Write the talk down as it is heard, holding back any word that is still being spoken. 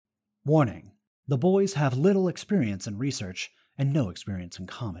Warning: the boys have little experience in research and no experience in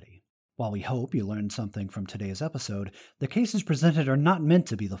comedy. While we hope you learned something from today's episode, the cases presented are not meant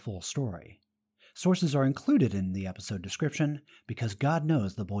to be the full story. Sources are included in the episode description because God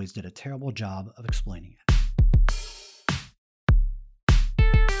knows the boys did a terrible job of explaining it.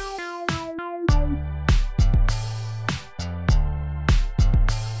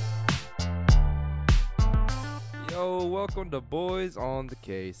 Yo, welcome to Boys on the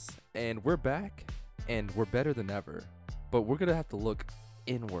Case. And we're back, and we're better than ever. But we're going to have to look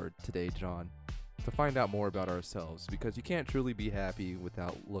inward today, John, to find out more about ourselves, because you can't truly be happy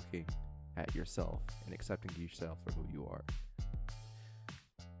without looking at yourself and accepting yourself for who you are.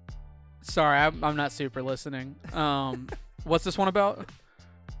 Sorry, I'm not super listening. What's this one about?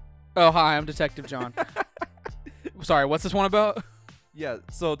 Oh, hi, I'm Detective John. Sorry, what's this one about? Yeah,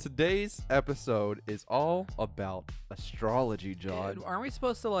 so today's episode is all about astrology, John. Dude, aren't we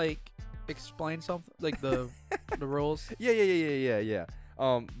supposed to, explain something? Like, the rules? Yeah.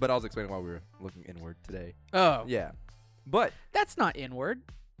 But I was explaining why we were looking inward today. Oh. Yeah. But That's not inward.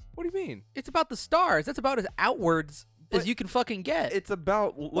 what do you mean? It's about the stars. That's about as outwards as But you can fucking get. It's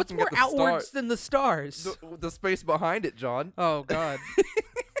about What's looking more at the outwards stars. than the stars? The space behind it, John. Oh, God.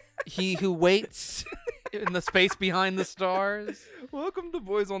 He who waits in the space behind the stars. Welcome to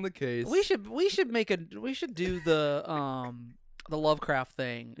Boys on the Case. We should do the Lovecraft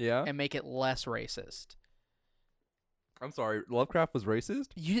thing. Yeah? And make it less racist. I'm sorry, Lovecraft was racist?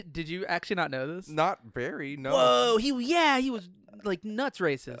 Did you actually not know this? Not very, no. Whoa, he was like nuts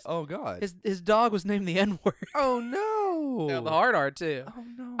racist. Oh, God. His dog was named the N-word. Oh, no. Yeah, the hard R too. Oh,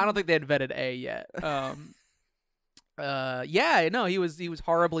 no. I don't think they invented A yet. Yeah, no, he was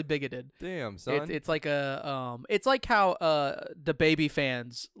horribly bigoted. Damn, son. It's like it's like how the baby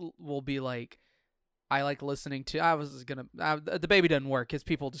fans will be like, I like listening to. The baby doesn't work. His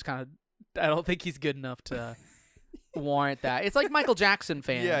people just kind of. I don't think he's good enough to warrant that. It's like Michael Jackson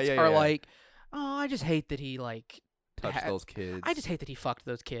fans are like, oh, I just hate that he Touch those kids. I just hate that he fucked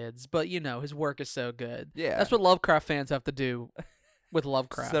those kids, but his work is so good. Yeah. That's what Lovecraft fans have to do with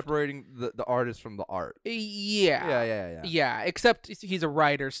Lovecraft. Separating the artist from the art. Yeah. Yeah, except he's a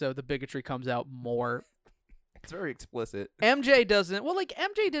writer, so the bigotry comes out more. It's very explicit. MJ doesn't. Well,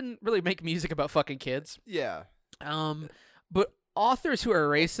 MJ didn't really make music about fucking kids. Yeah. But authors who are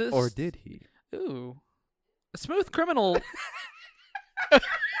racist. Or did he? Ooh. A Smooth Criminal.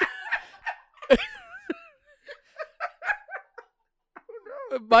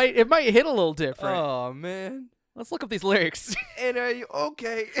 It might hit a little different. Oh, man. Let's look up these lyrics. And are you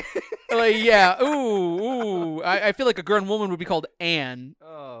okay? Yeah. Ooh. I feel like a grown woman would be called Anne.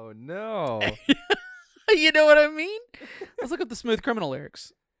 Oh, no. You know what I mean? Let's look up the Smooth Criminal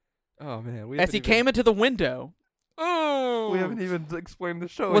lyrics. Oh, man. As he came into the window. Oh. We haven't even explained the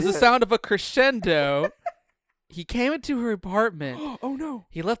show Was yet. the sound of a crescendo. He came into her apartment. Oh, no.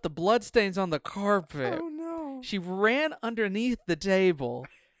 He left the bloodstains on the carpet. Oh, no. She ran underneath the table.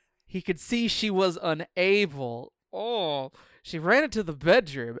 He could see she was unable. Oh. She ran into the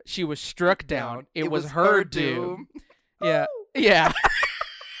bedroom. She was struck down. It was her doom. Yeah. Yeah.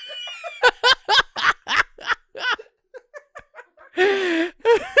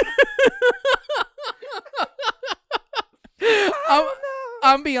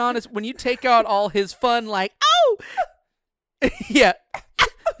 I'm be honest, when you take out all his fun, oh! Yeah.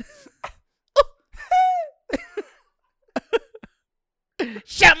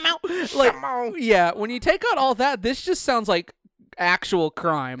 Yeah, when you take out all that, this just sounds like actual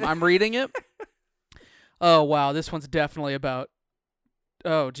crime. I'm reading it. Oh, wow, this one's definitely about...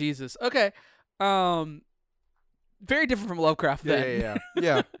 Oh, Jesus. Okay. Very different from Lovecraft then.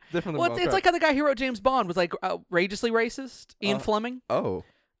 Yeah, different than Well, Lovecraft. it's like how the guy who wrote James Bond was outrageously racist. Ian Fleming. Oh.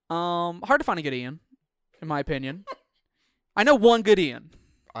 Hard to find a good Ian, in my opinion. I know one good Ian.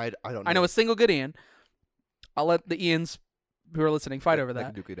 I don't know. I know a single good Ian. I'll let the Ians who are listening fight over They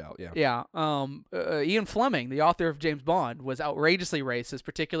that. can duke it out, yeah. Yeah. Ian Fleming, the author of James Bond, was outrageously racist,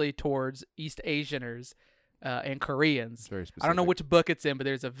 particularly towards East Asianers and Koreans. It's very specific. I don't know which book it's in, but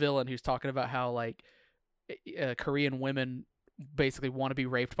there's a villain who's talking about how Korean women basically want to be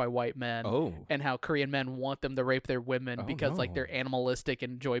raped by white men. Oh. And how Korean men want them to rape their women because no. they're animalistic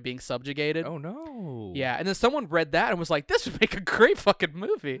and enjoy being subjugated. Oh, no. Yeah, and then someone read that and was like, this would make a great fucking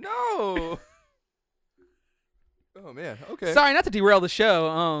movie. No. Oh, man. Okay. Sorry, not to derail the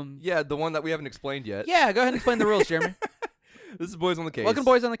show. Yeah, the one that we haven't explained yet. Yeah, go ahead and explain the rules, Jeremy. This is Boys on the Case. Welcome,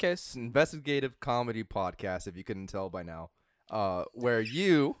 Boys on the Case. It's an investigative comedy podcast, if you couldn't tell by now, where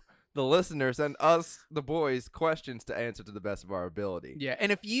you, the listeners, and us, the boys, questions to answer to the best of our ability. Yeah,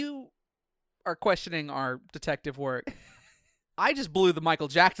 and if you are questioning our detective work, I just blew the Michael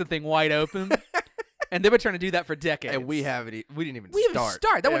Jackson thing wide open, and they've been trying to do that for decades. And we haven't. We didn't even We didn't start.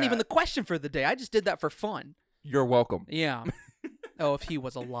 start. That wasn't Yeah. even the question for the day. I just did that for fun. You're welcome. Yeah. Oh, if he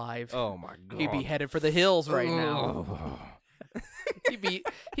was alive, Oh my god. he'd be headed for the hills right now. Oh. He'd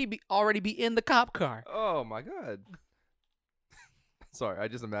be already be in the cop car. Oh my god. Sorry, I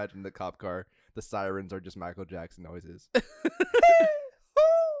just imagined the cop car. The sirens are just Michael Jackson noises.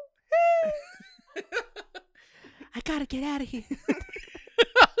 I gotta get out of here.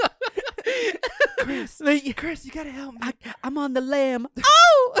 Chris, you gotta help me. I'm on the lam.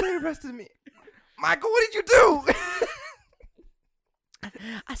 Oh! They arrested me. Michael, what did you do?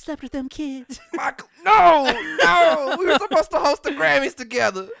 I slept with them kids. Michael, no. We were supposed to host the Grammys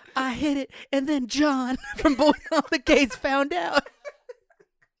together. I hit it, and then John from Boys on the Case found out.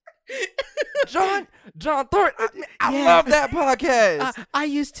 John Thornton. I Yeah. love that podcast. I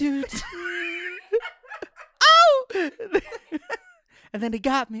used to. Oh! And then he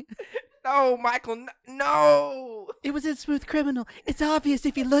got me. No, Michael, no. It was in Smooth Criminal. It's obvious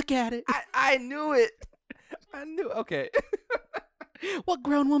if you look at it. I knew it. Okay. What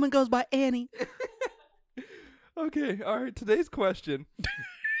grown woman goes by Annie? Okay, all right. Today's question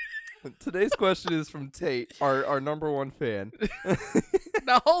is from Tate, our number one fan.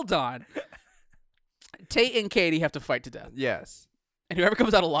 Now hold on. Tate and Katie have to fight to death, Yes. and whoever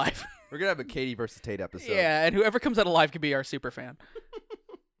comes out alive, We're going to have a Katie versus Tate episode. yeah, and whoever comes out alive can be our super fan.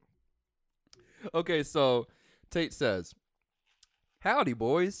 Okay, so Tate says, "Howdy,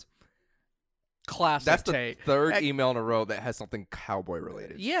 boys." Classic That's the Tate. third email in a row that has something cowboy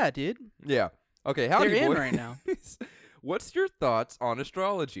related. Yeah, dude. Yeah. Okay, howdy, They're in boys. right now. What's your thoughts on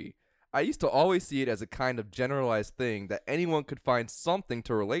astrology? I used to always see it as a kind of generalized thing that anyone could find something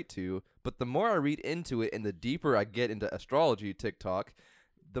to relate to, but the more I read into it and the deeper I get into astrology TikTok,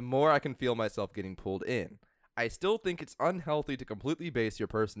 the more I can feel myself getting pulled in. I still think it's unhealthy to completely base your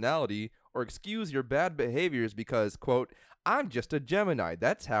personality or excuse your bad behaviors because, quote, I'm just a Gemini,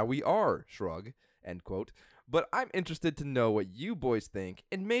 that's how we are, shrug, end quote. But I'm interested to know what you boys think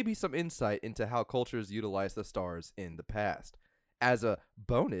and maybe some insight into how cultures utilize the stars in the past. As a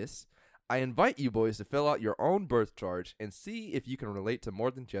bonus, I invite you boys to fill out your own birth chart and see if you can relate to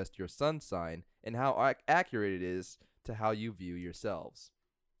more than just your sun sign and how accurate it is to how you view yourselves.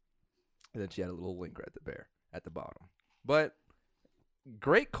 And then she had a little link right there at the bottom. But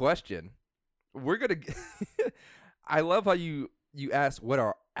great question. We're going to I love how you asked what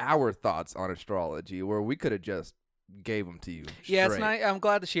are our thoughts on astrology, where we could have just gave them to you. Yeah, it's straight. nice. I'm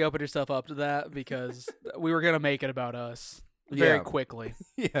glad that she opened herself up to that because we were gonna make it about us very Yeah. quickly.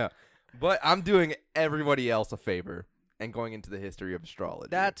 Yeah. But I'm doing everybody else a favor and going into the history of astrology.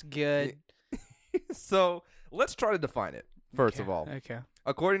 That's good. So let's try to define it, first Okay, of all. Okay.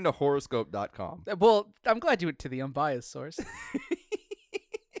 According to horoscope.com. Well, I'm glad you went to the unbiased source.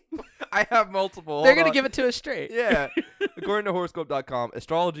 I have multiple. They're Hold gonna on. give it to us straight. Yeah. According to horoscope.com,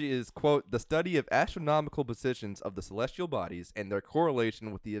 astrology is, quote, the study of astronomical positions of the celestial bodies and their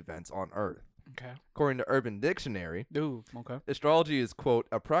correlation with the events on Earth. Okay. According to Urban Dictionary, Ooh. Okay. astrology is, quote,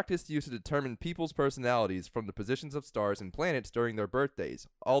 a practice used to determine people's personalities from the positions of stars and planets during their birthdays.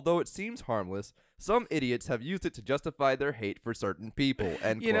 Although it seems harmless, some idiots have used it to justify their hate for certain people,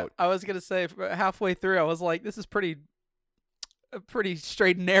 end You know, quote. I was gonna say halfway through, I was like, this is pretty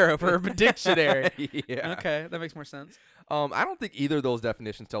straight and narrow for Urban Dictionary. Yeah. Okay, that makes more sense. I don't think either of those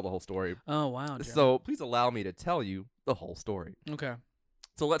definitions tell the whole story. Oh wow. John. So please allow me to tell you the whole story. Okay.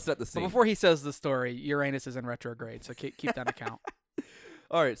 So let's set the But scene. before he says the story, Uranus is in retrograde, so keep that account.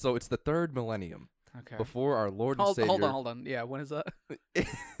 All right, so it's the third millennium Okay. before our Lord and Hold Savior. on. Yeah, when is that?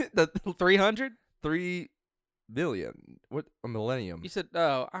 The 300? 3 billion. What a millennium? You said,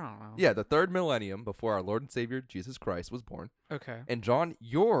 oh, I don't know. Yeah, the third millennium before our Lord and Savior Jesus Christ was born. Okay. And John,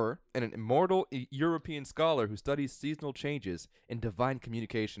 you're an immortal European scholar who studies seasonal changes and divine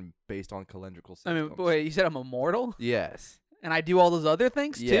communication based on calendrical I systems. mean, wait, you said I'm immortal? Yes. And I do all those other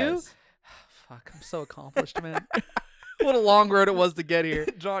things too? Yes. Fuck, I'm so accomplished, man. What a long road it was to get here.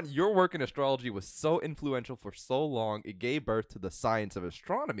 John, your work in astrology was so influential for so long, it gave birth to the science of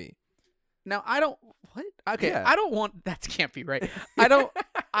astronomy. Now, I don't, what? Okay, Yeah. I don't want, that can't be right. I don't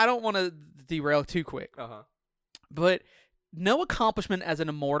want to derail too quick. Uh-huh. But no accomplishment as an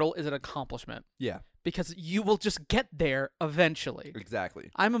immortal is an accomplishment Yeah, because you will just get there eventually.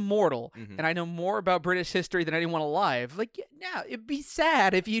 exactly. I'm immortal, Mhm. and I know more about British history than anyone alive. Like, yeah, it'd be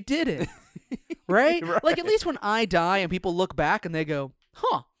sad if you didn't, right? Like, at least when I die and people look back and they go,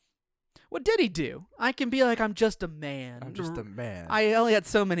 huh, what did he do? I can be like, I'm just a man. I'm just a man. I only had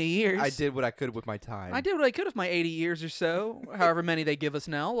so many years. I did what I could with my time. I did what I could with my 80 years or so, however many they give us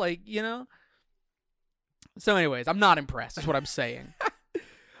now. Like, you know. So, anyways, I'm not impressed. Is what I'm saying.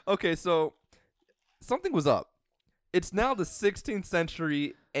 Okay, so something was up. It's now the 16th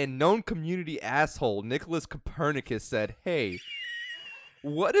century, and known community asshole Nicholas Copernicus said, "Hey,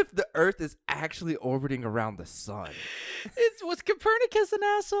 what if the Earth is actually orbiting around the sun?" Was Copernicus an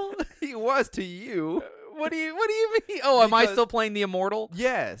asshole? He was to you. What do you mean? Oh, am I Because- still playing the immortal?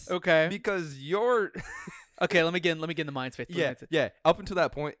 Yes. Okay. Because you're Okay, let me get in the mind space. yeah. Up until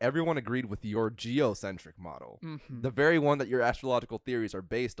that point, everyone agreed with your geocentric model, Mm-hmm. the very one that your astrological theories are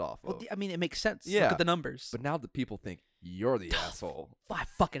based off Well, of. I mean, it makes sense. Yeah. Look at the numbers. But now the people think you're the asshole. I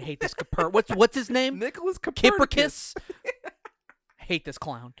fucking hate this what's his name? Nicholas Copernicus. Kipperkiss. Hate this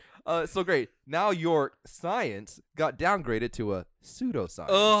clown. So great. Now your science got downgraded to a pseudoscience.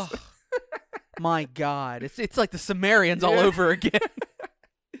 Ugh. My God, it's like the Sumerians all Yeah. over again.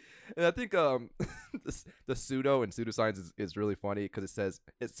 And I think the pseudo and pseudoscience is really funny because it says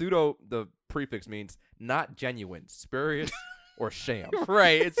pseudo. The prefix means not genuine, spurious, or sham.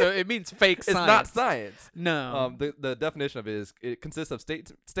 Right. So it means fake It's science. not science. No. The definition of it is it consists of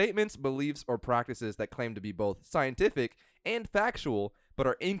statements, beliefs, or practices that claim to be both scientific and factual, but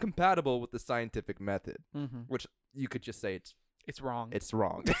are incompatible with the scientific method. Mm-hmm. Which you could just say It's wrong. it's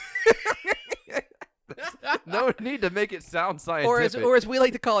wrong. No need to make it sound scientific. or as we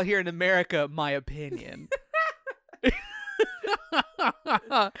like to call it here in America, my opinion.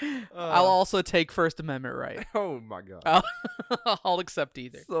 I'll also take First Amendment right. Oh my god. I'll accept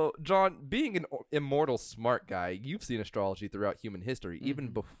either. So, John, being an immortal smart guy, you've seen astrology throughout human history, even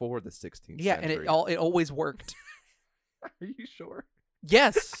Mhm. before the 16th Yeah, century. and it always worked. Are you sure?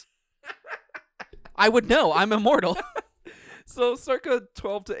 Yes. I would know. I'm immortal. So, circa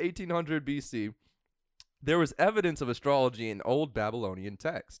 12 to 1800 BC, there was evidence of astrology in old Babylonian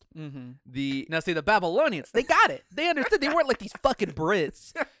text. Mm-hmm. The Now, see, the Babylonians, they got it. They understood. They weren't like these fucking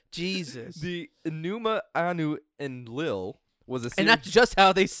Brits. Jesus. the Enuma, Anu, and Lil was a And series. that's just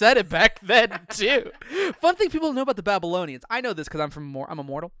how they said it back then, too. Fun thing people know about the Babylonians. I know this because I'm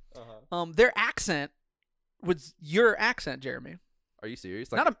immortal. Their accent was your accent, Jeremy. Are you serious?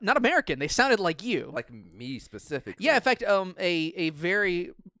 Not American. They sounded like you. Like me specifically. Yeah, in fact, a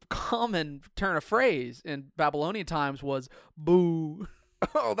very common turn of phrase in Babylonian times was "boo."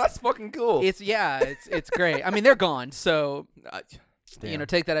 Oh, that's fucking cool. It's great. I mean, they're gone, so Damn.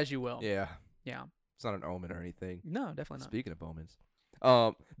 take that as you will. Yeah. Yeah. It's not an omen or anything. No, definitely not. Speaking of omens,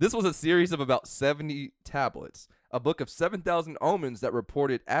 this was a series of about 70 tablets, a book of 7,000 omens that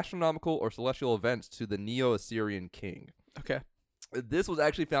reported astronomical or celestial events to the Neo-Assyrian king. Okay. This was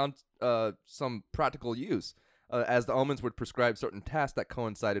actually found some practical use, as the omens would prescribe certain tasks that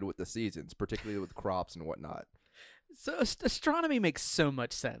coincided with the seasons, particularly with crops and whatnot. So astronomy makes so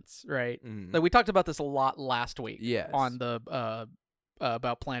much sense, right? Mhm. Like we talked about this a lot last week. Yes. On the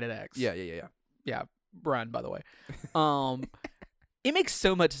about Planet X. Yeah. Run, by the way. It makes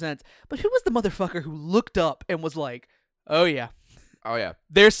so much sense. But who was the motherfucker who looked up and was like, "Oh yeah, Oh yeah,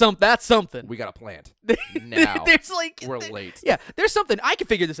 that's something." we got a plant now. There's like We're late. Yeah, there's something. I can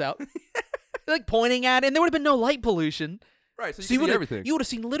figure this out. Like pointing at it, and there would have been no light pollution. Right, so So you can see would've- everything. You would have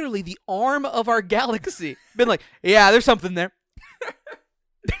seen literally the arm of our galaxy. Been like, yeah, there's something there.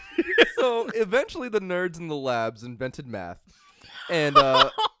 So eventually the nerds in the labs invented math and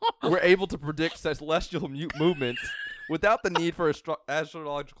were able to predict celestial movements without the need for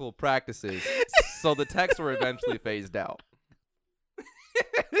astrological practices. So the texts were eventually phased out.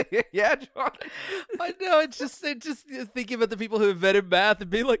 Yeah, John. I know. It's just thinking about the people who invented math and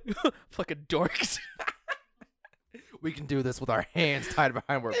being like, fucking dorks. We can do this with our hands tied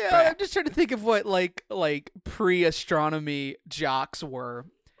behind our Yeah, I'm back. just trying to think of what like pre-astronomy jocks were.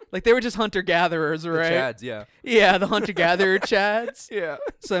 Like they were just hunter gatherers, The right? Chads, yeah. Yeah, the hunter gatherer chads. Yeah.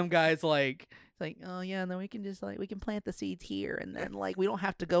 Some guys like, oh yeah, and then we can just we can plant the seeds here, and then we don't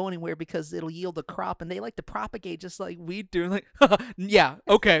have to go anywhere because it'll yield a crop, and they like to propagate just like we do. Like, yeah,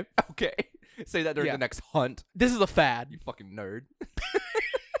 okay, Okay. Say that during Yeah. the next hunt, this is a fad. you fucking nerd.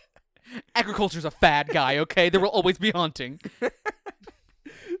 Agriculture's a fad, guy. Okay, there will always be hunting.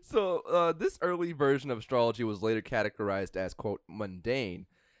 So this early version of astrology was later categorized as, quote, mundane,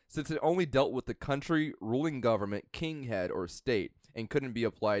 since it only dealt with the country, ruling government, king head, or state, and couldn't be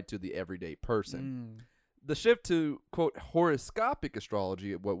applied to the everyday person. The shift to, quote, horoscopic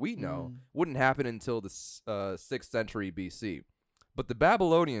astrology, what we know, wouldn't happen until the 6th century BC. But the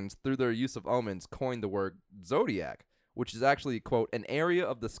Babylonians, through their use of omens, coined the word zodiac, which is actually, quote, an area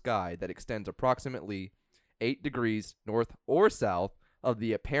of the sky that extends approximately 8 degrees north or south of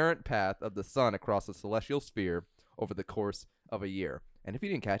the apparent path of the sun across the celestial sphere over the course of a year. And if you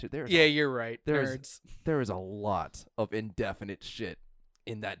didn't catch it, Yeah, you're right. there is a lot of indefinite shit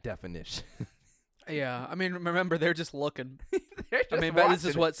in that definition. Yeah, I mean, remember they're just looking. They're I just mean, but this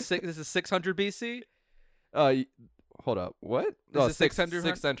is watching what this is 600 BC. hold up. What? This Oh, is 600?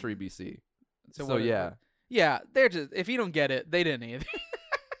 6th century BC. So what is yeah. it? Yeah, they're just. If you don't get it, they didn't either.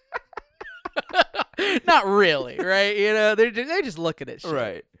 Not really, right? You know, they just looking at shit.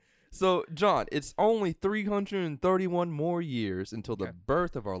 Right. So, John, it's only 331 more years until the Okay.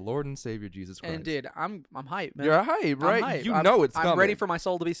 birth of our Lord and Savior Jesus Christ. And dude, I'm hyped, man. You're hype, right? I'm hyped. You know it's coming. I'm ready for my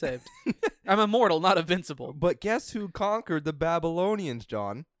soul to be saved. I'm immortal, not invincible. But guess who conquered the Babylonians,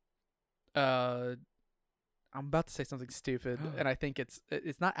 John? I'm about to say something stupid, and I think it's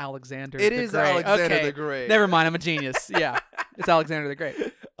not Alexander. It the is Great. Alexander Okay. the Great. Never mind, I'm a genius. Yeah, it's Alexander the Great.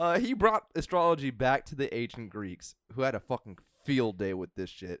 He brought astrology back to the ancient Greeks, who had a fucking field day with this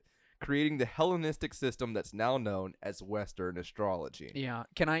shit, creating the Hellenistic system that's now known as Western astrology. Yeah,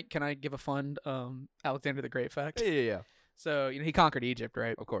 can I give a fun Alexander the Great fact? Yeah. So he conquered Egypt,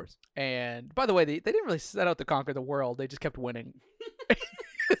 right? Of course. And by the way, they didn't really set out to conquer the world; they just kept winning.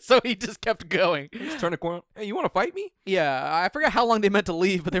 So he just kept going. Just turn a corner. Hey, you want to fight me? Yeah, I forgot how long they meant to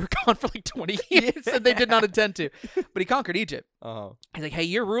leave, but they were gone for like 20 years, and they did not intend to. But he conquered Egypt. Uh-huh. He's like, "Hey,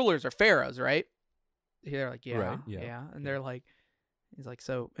 your rulers are pharaohs, right?" They're like, "Yeah, Right, yeah. And they're like, he's like,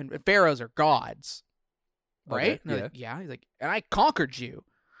 "So, and pharaohs are gods, right?" Okay, And they're yeah. like, "Yeah." He's like, "And I conquered you.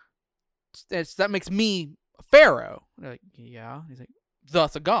 That makes me a pharaoh." And they're like, "Yeah." He's like,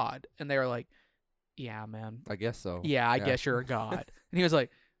 "Thus a god." And they were like, "Yeah, man. I guess so. Yeah, I guess you're a god." And he was like,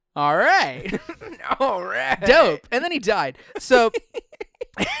 "All right." All right. Dope. And then he died. So,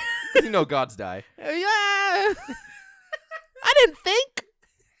 You know gods die. yeah. I didn't think.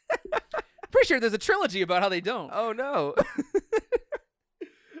 Pretty sure there's a trilogy about how they don't. Oh, no.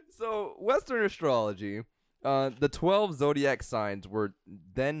 So, Western astrology, the 12 zodiac signs were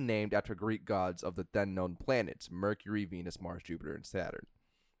then named after Greek gods of the then known planets, Mercury, Venus, Mars, Jupiter, and Saturn.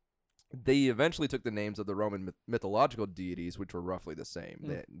 They eventually took the names of the Roman mythological deities, which were roughly the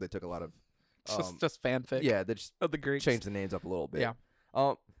same. They took a lot of... It's just fanfic. yeah, they just Of the Greeks. changed the names up a little bit. Yeah.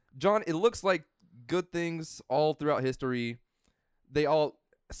 John, it looks like good things all throughout history, they all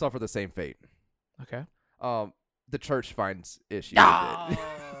suffer the same fate. Okay. The church finds issues with it.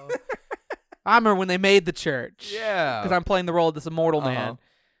 I remember when they made the church. Yeah. Because I'm playing the role of this immortal man.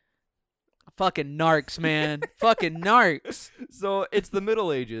 Fucking narcs, man. Fucking narcs. So it's the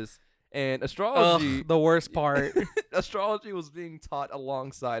Middle Ages, and astrology. Ugh, the worst part. Astrology was being taught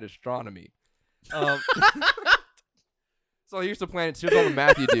alongside astronomy. So here's the planets. Here's all the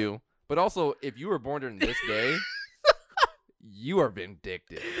math you do. But also, if you were born during this day, you are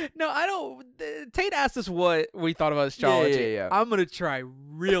vindictive. No, I don't. Tate asked us what we thought about astrology. Yeah. I'm going to try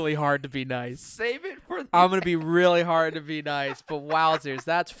really hard to be nice. Save it for. I'm going to be really hard to be nice. But wowzers,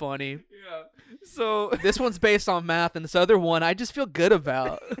 that's funny. Yeah. So This one's based on math, and this other one I just feel good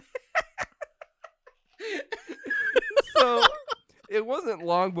about. So it wasn't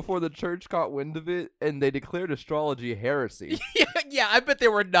long before the church caught wind of it, and they declared astrology heresy. yeah, I bet they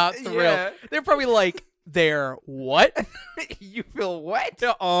were not thrilled. Yeah. They're probably like, they're what? You feel what?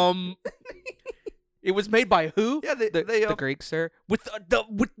 It was made by who? Yeah, they The Greeks, sir. With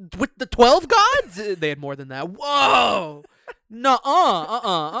the 12 gods? They had more than that. Whoa. One,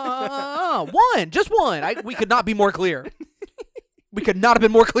 just one. We could not be more clear. We could not have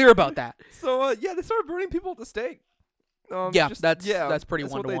been more clear about that. So yeah, they started burning people at the stake. Yeah, that's pretty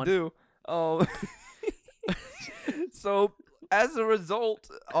that's one-to-one. what they do. So as a result,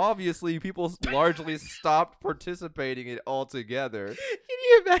 obviously, people largely stopped participating in it altogether. Can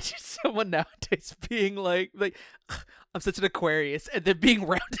you imagine someone nowadays being like, I'm such an Aquarius, and then being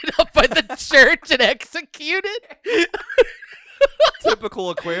rounded up by the church and executed? Typical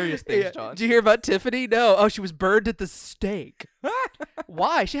Aquarius things, Yeah. John. Did you hear about Tiffany? No. Oh, she was burned at the stake.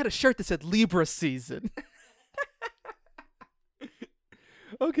 Why? She had a shirt that said Libra season.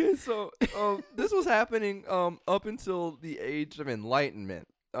 Okay, so this was happening up until the age of Enlightenment.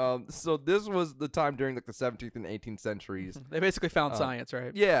 So this was the time during like the 17th and 18th centuries. They basically found science,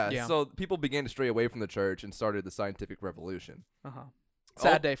 right? Yeah, so people began to stray away from the church and started the scientific revolution. Uh-huh.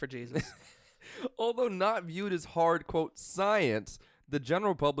 Sad day for Jesus. Although not viewed as hard, quote, science, the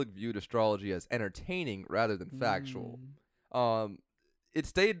general public viewed astrology as entertaining rather than factual. It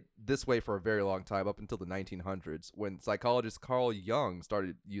stayed this way for a very long time, up until the 1900s, when psychologist Carl Jung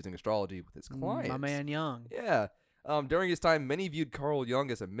started using astrology with his clients. My man Young. Yeah. During his time, many viewed Carl Jung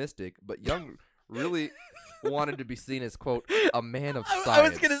as a mystic, but Jung really wanted to be seen as, quote, a man of science. I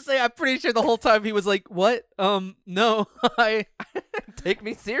was going to say, I'm pretty sure the whole time he was like, what? No, Take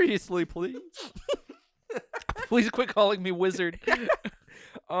me seriously, please. please quit calling me wizard.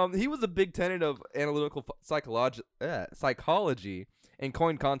 He was a big tenet of analytical psychology and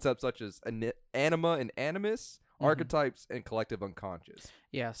coined concepts such as anima and animus, archetypes, and collective unconscious.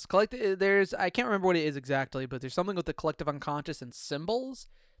 Yes, there's I can't remember what it is exactly, but there's something with the collective unconscious and symbols.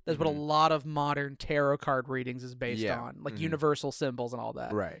 That's what a lot of modern tarot card readings is based on, like universal symbols and all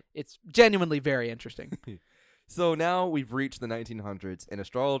that. Right. It's genuinely very interesting. So now we've reached the 1900s, and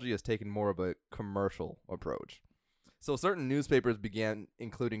astrology has taken more of a commercial approach. So certain newspapers began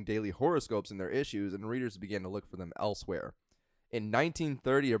including daily horoscopes in their issues, and readers began to look for them elsewhere. In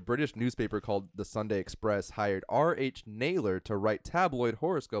 1930, a British newspaper called the Sunday Express hired R.H. Naylor to write tabloid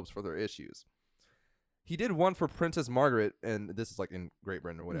horoscopes for their issues. He did one for Princess Margaret, and this is like in Great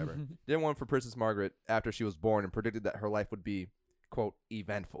Britain or whatever. Did one for Princess Margaret after she was born and predicted that her life would be, quote,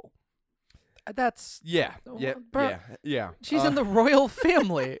 eventful. That's... Yeah. She's in the royal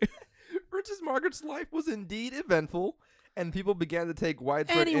family. Princess Margaret's life was indeed eventful, and people began to take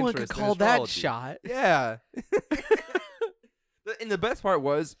widespread Anyone interest could in call that astrology. shot. Yeah. And the best part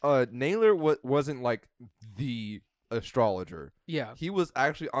was, Naylor wasn't like the astrologer. Yeah. He was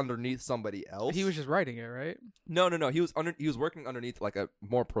actually underneath somebody else. He was just writing it, right? No. He was working underneath like a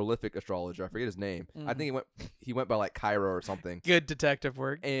more prolific astrologer. I forget his name. I think he went by like Cairo or something. Good detective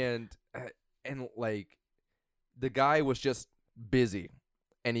work. And like the guy was just busy,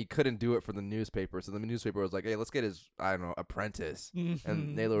 and he couldn't do it for the newspaper. So the newspaper was like, "Hey, let's get his apprentice."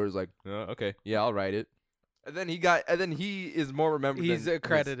 And Naylor was like, "Okay, yeah, I'll write it." And then he is more remembered. He's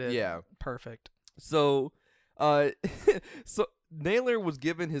accredited. Yeah. Perfect. So, so Naylor was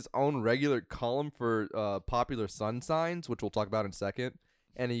given his own regular column for popular sun signs, which we'll talk about in a second.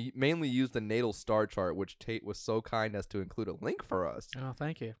 And he mainly used the natal star chart, which Tate was so kind as to include a link for us. Oh,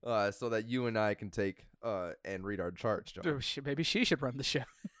 thank you. So that you and I can take and read our charts, John. Maybe she should run the show.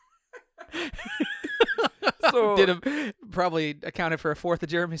 So Probably accounted for a fourth of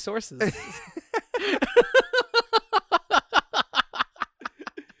Jeremy's sources.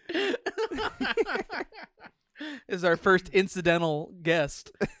 This is our first incidental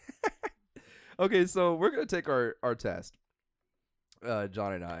guest. Okay, so we're gonna take our test.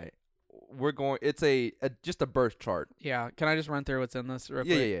 John and I, it's just a birth chart. Yeah, can I just run through what's in this real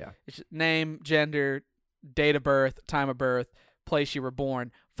Yeah, quick? yeah. It's name, gender, date of birth, time of birth, place you were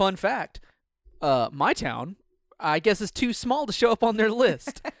born. Fun fact, my town, I guess, is too small to show up on their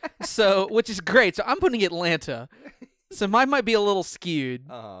list. Which is great. So I'm putting Atlanta. So mine might be a little skewed.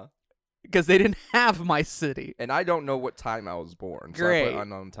 Because they didn't have my city. And I don't know what time I was born. Great. So I put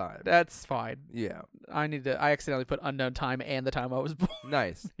unknown time. That's fine. Yeah. I accidentally put unknown time and the time I was born.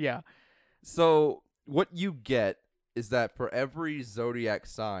 Nice. Yeah. So what you get is that for every zodiac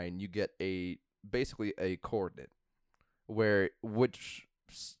sign, you get basically a coordinate where which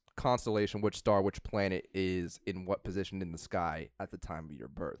constellation, which star, which planet is in what position in the sky at the time of your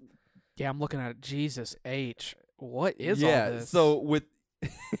birth. Yeah, I'm looking at it. Jesus H. What is all this? So with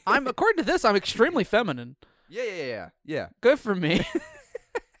according to this, I'm extremely feminine. Yeah. Good for me.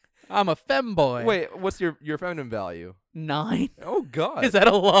 I'm a femboy. Wait, what's your feminine value? 9. Oh God. Is that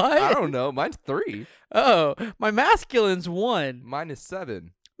a lie? I don't know. Mine's 3. Oh, my masculine's 1. Mine is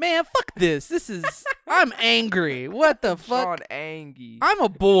 7. Man, fuck this. I'm angry. What the fuck? Sean Angie. I'm a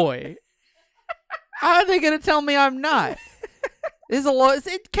boy. How are they gonna tell me I'm not? This is a lot.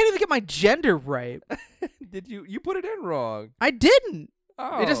 It can't even get my gender right. Did you put it in wrong? I didn't.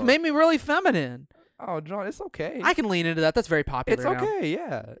 Oh. It just made me really feminine. Oh, John, it's okay. I can lean into that. That's very popular. It's now. okay,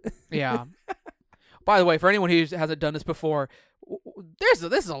 yeah. Yeah. By the way, for anyone who hasn't done this before, this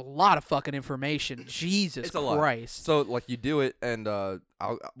is a lot of fucking information. Jesus It's a lot. Christ. So, like, you do it, and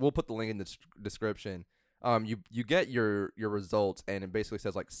we'll put the link in the description. You get your results, and it basically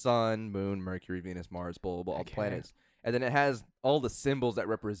says, like, Sun, Moon, Mercury, Venus, Mars, blah, blah, blah, all the planets. And then it has all the symbols that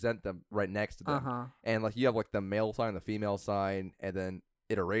represent them right next to them. And, like, you have, like, the male sign, the female sign, and then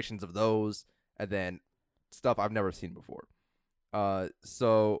iterations of those, and then stuff I've never seen before. And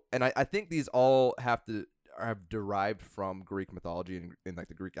I think these all have derived from Greek mythology in like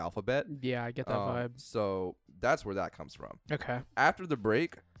the Greek alphabet. Yeah, I get that vibe. So that's where that comes from. Okay. After the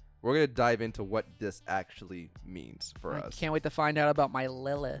break, we're gonna dive into what this actually means for us. Can't wait to find out about my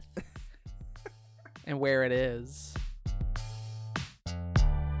Lilith and where it is.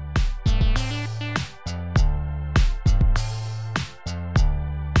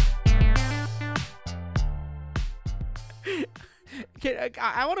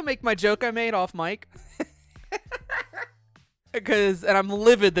 I want to make my joke I made off mic. And I'm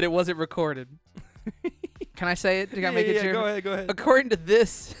livid that it wasn't recorded. Can I say it? Yeah, make it go ahead. According to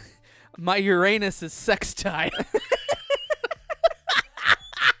this, my Uranus is sextile.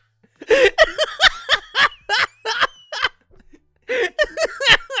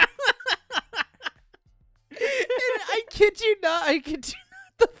 I kid you not.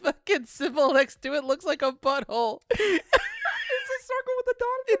 The fucking fucking symbol next to it looks like a butthole. It's a circle with a dot.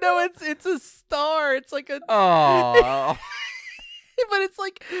 In the middle. It's a star. It's like a Oh. but it's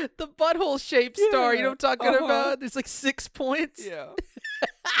like the butthole shaped star. You know what I'm talking about? There's like 6 points. Yeah.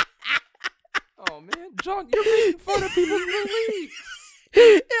 Oh man, John, you're making fun of people's beliefs.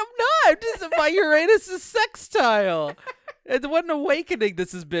 I'm not. This is my Uranus' sextile. And what an awakening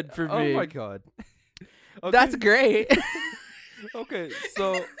this has been for me. Oh my god. Okay. That's great. Okay,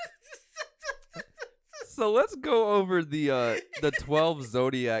 so let's go over the 12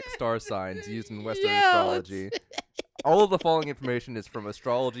 zodiac star signs used in Western astrology. All of the following information is from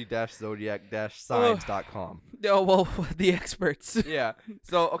astrology-zodiac-signs.com. Oh, well, the experts. Yeah.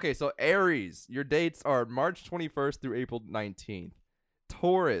 So Aries, your dates are March 21st through April 19th.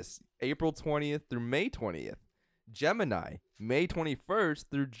 Taurus, April 20th through May 20th. Gemini, May 21st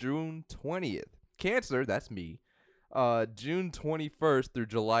through June 20th. Cancer, that's me, June 21st through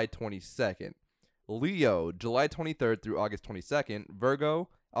July 22nd. Leo, July 23rd through August 22nd. Virgo,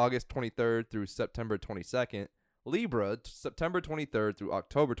 August 23rd through September 22nd. Libra, September 23rd through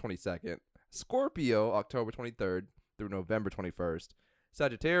October 22nd. Scorpio, October 23rd through November 21st.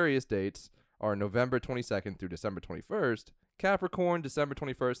 Sagittarius dates are November 22nd through December 21st. Capricorn, December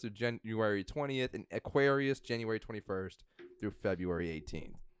 21st through January 20th. And Aquarius, January 21st through February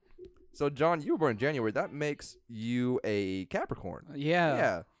 18th. So, John, you were born in January. That makes you a Capricorn. Yeah.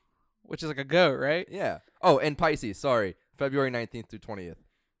 Yeah. Which is like a goat, right? Yeah. Oh, and Pisces, sorry. February 19th through 20th.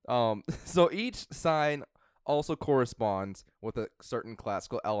 So each sign also corresponds with a certain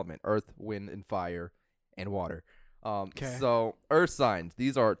classical element: earth, wind, and fire, and water. So earth signs,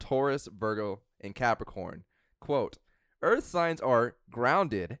 these are Taurus, Virgo, and Capricorn. Quote, earth signs are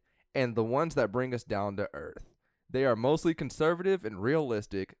grounded and the ones that bring us down to earth. They are mostly conservative and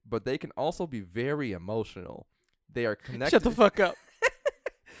realistic, but they can also be very emotional. They are connected. Shut the fuck up.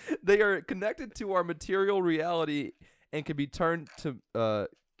 They are connected to our material reality and can be turned to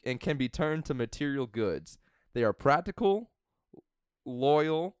material goods. They are practical,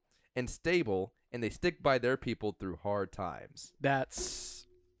 loyal, and stable, and they stick by their people through hard times. That's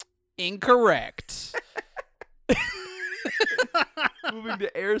incorrect. Moving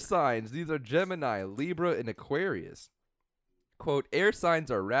to air signs, these are Gemini, Libra, and Aquarius. Quote, air signs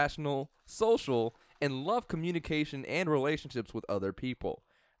are rational, social, and love communication and relationships with other people.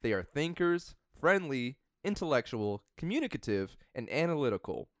 They are thinkers, friendly, intellectual, communicative, and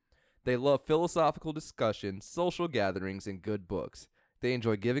analytical. They love philosophical discussions, social gatherings, and good books. They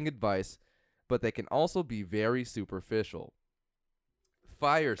enjoy giving advice, but they can also be very superficial.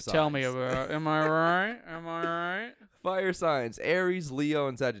 Fire signs. Tell me about it. Am I right? Am I right? Fire signs, Aries, Leo,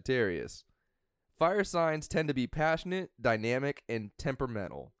 and Sagittarius. Fire signs tend to be passionate, dynamic, and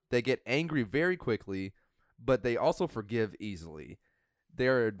temperamental. They get angry very quickly, but they also forgive easily. They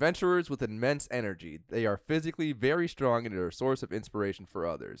are adventurers with immense energy. They are physically very strong and are a source of inspiration for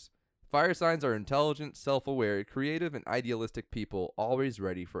others. Fire signs are intelligent, self-aware, creative, and idealistic people, always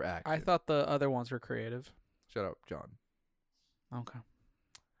ready for action. I thought the other ones were creative. Shut up, John. Okay.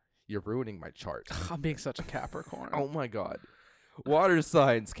 You're ruining my chart. I'm being such a Capricorn. Oh my god. Water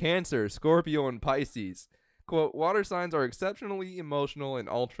signs, Cancer, Scorpio, and Pisces. Quote, water signs are exceptionally emotional and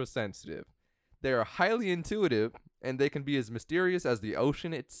ultra-sensitive. They are highly intuitive, and they can be as mysterious as the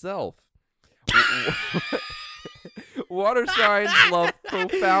ocean itself. Water signs love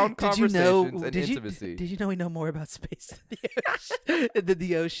profound conversations and intimacy. Did you know we know more about space than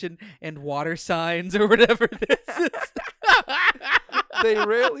the ocean and water signs or whatever this is? They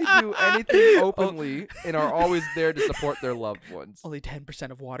rarely do anything openly and are always there to support their loved ones. Only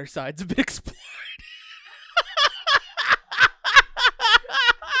 10% of water signs have been explored.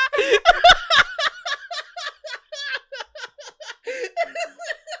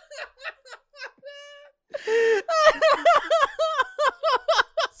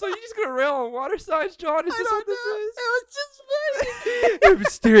 So you just gonna rail on water signs, John? Is this what this is? It was just funny. They're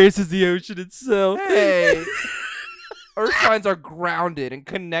mysterious as the ocean itself. Hey. Earth signs are grounded and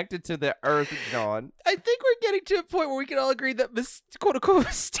connected to the earth, John. I think we're getting to a point where we can all agree that quote-unquote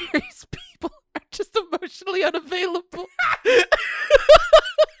mysterious people are just emotionally unavailable. Either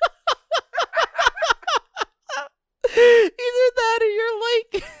that or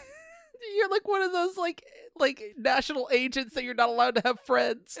you're like one of those like national agents that you're not allowed to have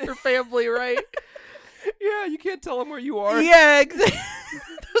friends or family, right? Yeah, you can't tell them where you are. Yeah, exactly.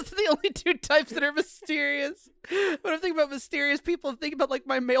 Those are the only two types that are mysterious. When I'm thinking about mysterious people, I'm thinking about like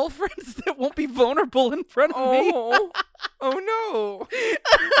my male friends that won't be vulnerable in front of me. Oh no.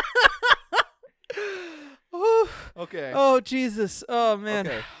 Okay. Oh Jesus. Oh man.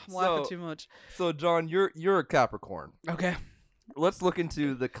 Okay. I'm laughing too much. So John, you're a Capricorn. Okay. let's look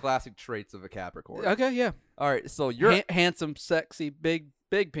into the classic traits of a Capricorn. Okay, yeah. All right, so you're Handsome, sexy, big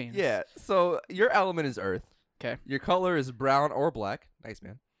penis. yeah. So your element is Earth. 'Kay. Your color is brown or black. Nice,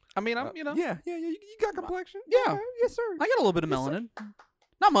 man. I mean, I'm you know, Yeah. You got complexion. Yeah. Okay, yes, sir. I got a little bit of Yes, sir. melanin.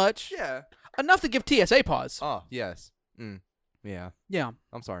 Not much. Yeah. Enough to give TSA pause. Oh, yes. Yeah. Yeah,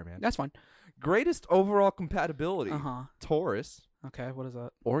 I'm sorry, man. that's fine. Greatest overall compatibility: Uh-huh. Taurus Okay, what is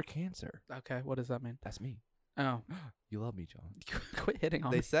that? or Cancer. Okay, what does that mean? That's me. Oh, You love me, John. quit hitting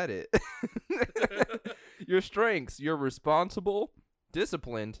on They me. said it. Your strengths: you're responsible,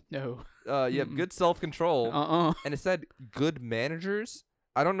 disciplined. No. You have good self-control, and it said good managers.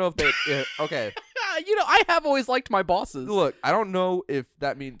 I don't know if they. Okay, You know, I have always liked my bosses. look. I don't know if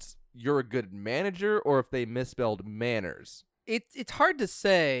that means you're a good manager or if they misspelled manners. It's hard to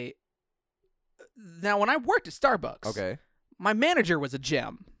say. Now, when I worked at Starbucks, Okay. my manager was a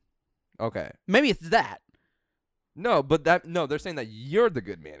gem. Okay. Maybe it's that. No, but they're saying that you're the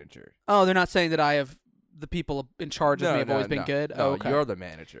good manager. Oh, they're not saying that I have the people in charge of me have always been good. No, Oh, okay. you're the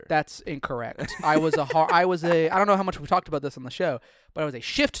manager. That's incorrect. I was a I don't know how much we talked about this on the show, but I was a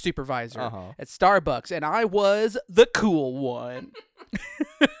shift supervisor Uh-huh. at Starbucks, and I was the cool one.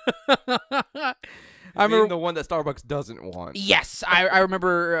 I Being remember. the one that Starbucks doesn't want. Yes, I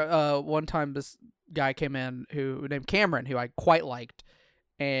remember one time this guy came in named Cameron, who I quite liked,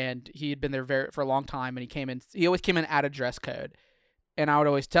 and he had been there for a long time, and he came in. He always came in out of dress code, and I would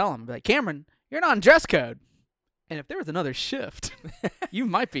always tell him, like, Cameron, you're not in dress code, and if there was another shift, you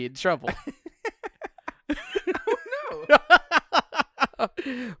might be in trouble. Oh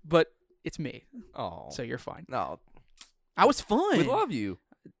no. But it's me, Oh. so you're fine. No. I was fine. We love you.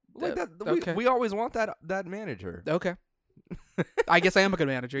 Like that. Okay. We always want that manager. Okay. I guess I am a good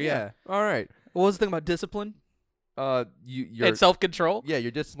manager. Yeah. All right. What was the thing about discipline You're and self-control? yeah,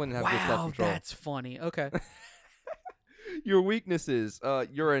 you're disciplined and have good Wow, self-control. that's funny. Okay. Your weaknesses: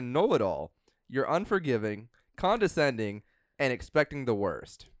 you're a know-it-all. You're unforgiving, condescending, and expecting the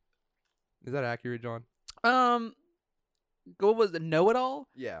worst. Is that accurate, John? What was the know-it-all?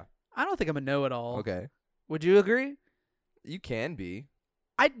 Yeah. I don't think I'm a know-it-all. Okay. Would you agree? You can be.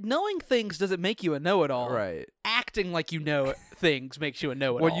 Knowing things doesn't make you a know-it-all. Right. Acting like you know things makes you a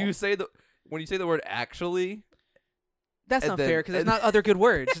know-it-all. When you say the word actually, That's and not then- fair because there's and- not other good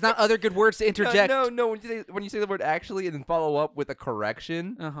words. There's not other good words to interject. No. When you say the word actually and then follow up with a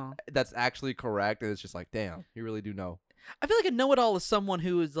correction, Uh-huh. that's actually correct, and it's just like, damn, you really do know. I feel like a know-it-all is someone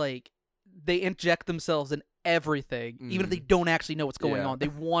who is like, they inject themselves in everything, even if they don't actually know what's going Yeah. on. They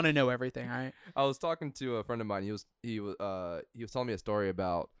want to know everything, right? I was talking to a friend of mine. He was telling me a story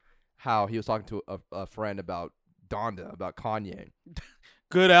about how he was talking to a friend about Donda, about Kanye.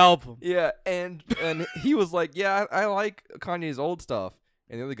 Good album. Yeah, and he was like, yeah, I like Kanye's old stuff.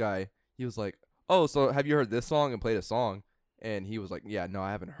 And the other guy, he was like, oh, so have you heard this song, and played a song? And he was like, yeah, no,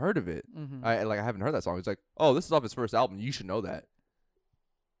 I haven't heard of it. Mm-hmm. I haven't heard that song. He's like, oh, this is off his first album. You should know that.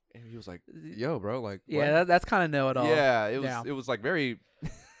 And he was like, yo, bro, like, Yeah, what? that's kind of know-it-all. Yeah, it was Yeah. it was like very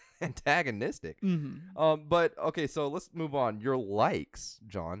antagonistic. Mm-hmm. But okay, so let's move on. Your likes,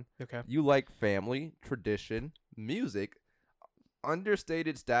 John. Okay. You like family, tradition, music,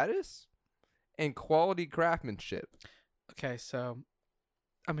 understated status, and quality craftsmanship. Okay, so,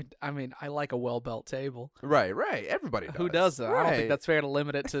 I mean, I like a well-built table. Right. Everybody does. Who doesn't? I don't think Right. that's fair to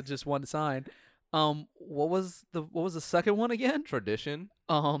limit it to just one sign. What was the second one again? Tradition,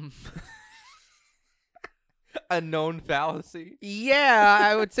 Um, a known fallacy. yeah,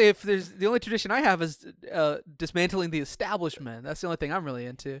 I would say if there's the only tradition I have is dismantling the establishment. That's the only thing I'm really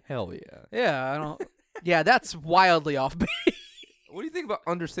into. Hell yeah. Yeah, I don't. Yeah, that's wildly off base. What do you think about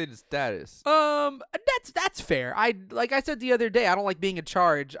understated status? That's fair. Like I said the other day, I don't like being in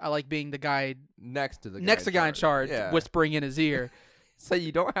charge. I like being the guy Next to the guy in charge, Yeah. whispering in his ear, So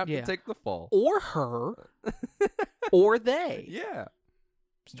you don't have Yeah. to take the fall. or her, or they. Yeah.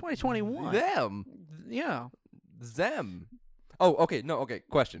 It's 2021. Them. Yeah. Them. Oh, okay. No, okay.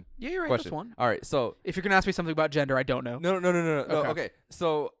 Question. Yeah, you're right. Question. That's one. All right. So If you're gonna ask me something about gender, I don't know. no. Okay. Okay.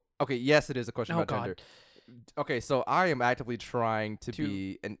 So okay. Yes, it is a question Oh, about God. gender. Okay. So I am actively trying to To-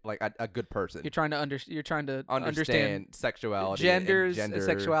 be a good person. You're trying to understand Understand sexuality, genders and and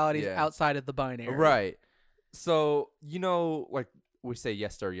gender. sexualities Yeah. outside of the binary. Right. So like we say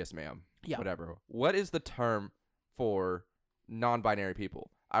yes sir, yes ma'am. Yeah. Whatever. What is the term for non-binary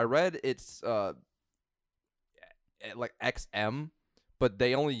people? I read it's like XM, but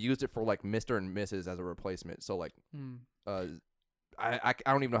they only used it for like Mr. and Mrs. as a replacement. So like Hmm. I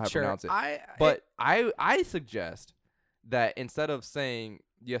don't even know how to Sure. pronounce it. I suggest that instead of saying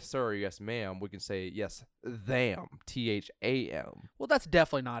yes sir or yes ma'am, we can say yes them, THAM. well, that's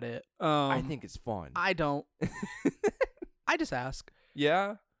definitely not it. I think it's fun. I don't. I just ask.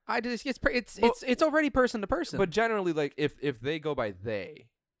 Yeah. It's already person to person. But generally, like, if they go by they,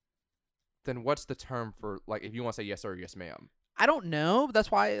 then what's the term for, like, if you want to say yes sir or yes ma'am? I don't know.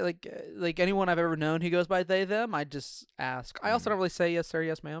 That's why, like anyone I've ever known who goes by they them, I just ask. I also don't really say yes sir,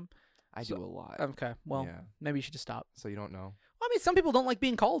 yes ma'am. I do a lot. Okay, well, Yeah. maybe you should just stop. So you don't know? Well, I mean, some people don't like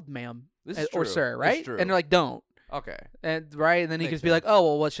being called ma'am This is or true. sir, This is right? true. And they're like, don't. Okay. And right, and then you Makes can just be like, sense. oh,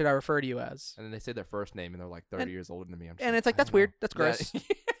 well, what should I refer to you as? And then they say their first name, and they're like 30 years older than me. I'm just And like, it's like, I that's don't know. weird. That's Yeah. gross.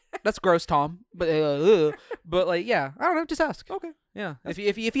 That's gross, Tom. But like, yeah, I don't know. Just ask. Okay. Yeah.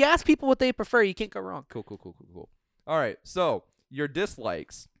 If you ask people what they prefer, you can't go wrong. Cool. All right. So your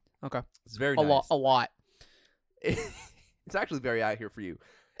dislikes. Okay. It's very A nice. lot. It's actually very out here for you.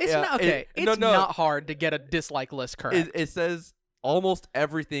 It's Yeah, not okay. no, It's no. not hard to get a dislike list correct. It says almost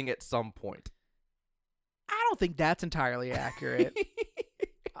everything at some point. I don't think that's entirely accurate.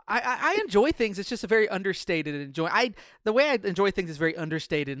 I enjoy things. It's just a very understated enjoy. The way I enjoy things is very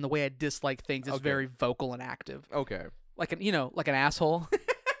understated, and the way I dislike things is Okay. very vocal and active. Okay. Like like an asshole.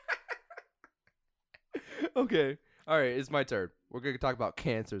 Okay. All right. It's my turn. We're going to talk about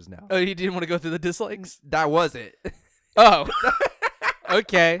cancers now. Oh, you didn't want to go through the dislikes? That was it. Oh.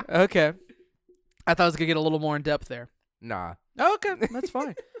 Okay. I thought I was gonna get a little more in depth there. Nah. Okay, that's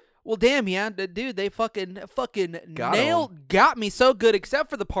fine. Well, damn, yeah, dude, they fucking Got got me so good, except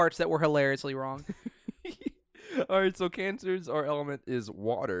for the parts that were hilariously wrong. All right. So cancers, our element is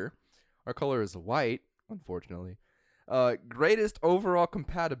water. Our color is white, unfortunately. Greatest overall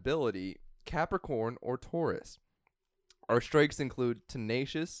compatibility, Capricorn or Taurus. Our strengths include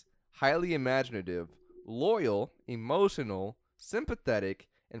tenacious, highly imaginative, loyal, emotional, sympathetic,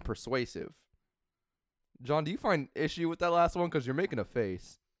 and persuasive. John, do you find issue with that last one? Because you're making a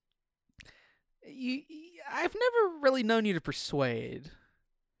face. I've never really known you to persuade.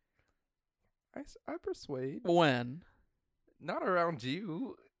 I persuade. When? Not around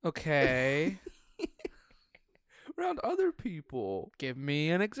you. Okay. Around other people. Give me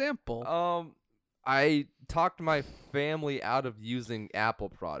an example. I talked my family out of using Apple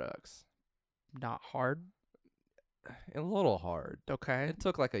products. Not hard. A little hard. Okay. It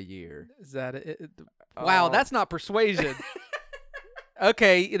took like a year. Is that it? Wow, Um, that's not persuasion.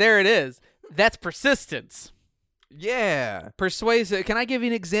 Okay, there it is. That's persistence. Yeah. Persuasive. Can I give you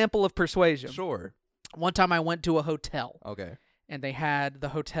an example of persuasion? Sure. One time I went to a hotel, Okay. and the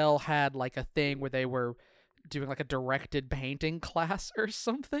hotel had like a thing where they were doing like a directed painting class or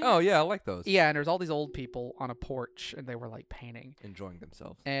something. Oh, yeah, I like those. Yeah, and there's all these old people on a porch, and they were like painting. Enjoying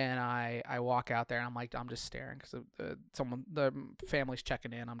themselves. And I walk out there, and I'm just staring because the family's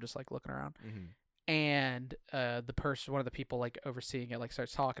checking in. I'm just like looking around. Mm-hmm. And one of the people like overseeing it, like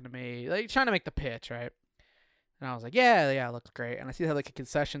starts talking to me, like trying to make the pitch, right? And I was like, yeah, it looks great. And I see they have like a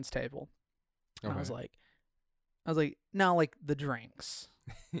concessions table. And I was like, now like the drinks.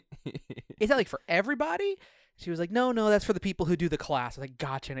 Is that like for everybody? She was like, no, that's for the people who do the class. I was like,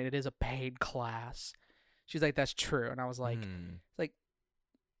 gotcha, and it is a paid class. She's like, that's true. And I was like,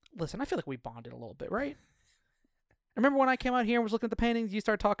 listen, I feel like we bonded a little bit, right? Remember when I came out here and was looking at the paintings, you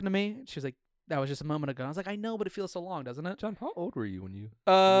started talking to me? She was like, that was just a moment ago. I was like, I know, but it feels so long, doesn't it? John, how old were you when you?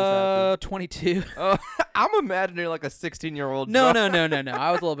 22. I'm imagining like a 16-year-old. No.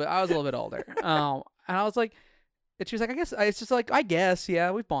 I was a little bit older. And I was like, and she was like, it's just like, I guess,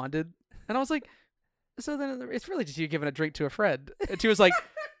 yeah, we've bonded. And I was like, so then it's really just you giving a drink to a friend. And she was like,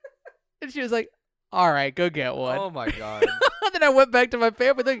 all right, go get one. Oh my God. And then I went back to my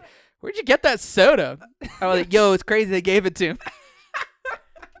family, like, where'd you get that soda? I was like, yo, it's crazy they gave it to him.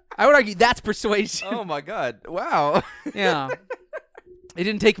 I would argue that's persuasion. Oh my God. Wow. Yeah. It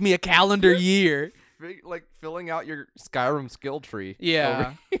didn't take me a calendar year. Like filling out your Skyrim skill tree.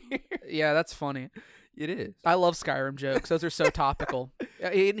 Yeah. over here. Yeah, that's funny. It is. I love Skyrim jokes. Those are so topical.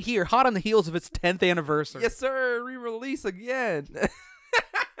 In here, hot on the heels of its 10th anniversary. Yes, sir. Re-release again. They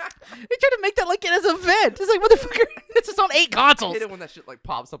tried to make that like it as an event. It's like, motherfucker, it's just on 8 I consoles. hate it when that shit like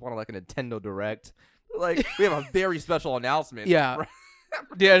pops up on like a Nintendo Direct. Like we have a very special announcement. Yeah.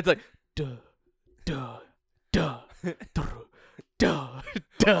 Yeah, it's like, duh, duh, duh, duh, duh, duh.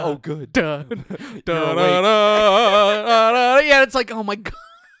 Oh, good. Duh, You're duh, awake. duh. Yeah, it's like, oh my God.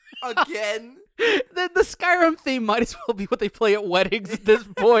 Again. The Skyrim theme might as well be what they play at weddings at this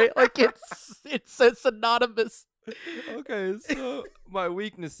point. Like it's synonymous. Okay, so my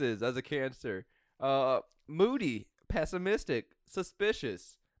weaknesses as a Cancer: moody, pessimistic,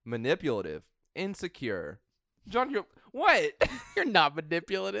 suspicious, manipulative, insecure. John, you're what? You're not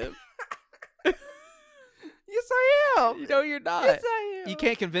manipulative. Yes, I am. No, you're not. Yes, I am. You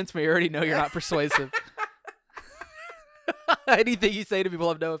can't convince me. I already know you're not persuasive. Anything you say to people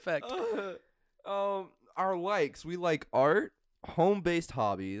have no effect. our likes. We like art, home-based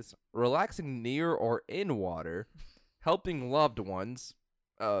hobbies, relaxing near or in water, helping loved ones,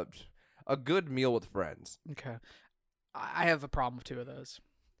 a good meal with friends. Okay. I have a problem with 2 of those.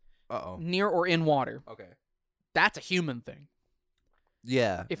 Uh-oh. Near or in water. Okay. That's a human thing.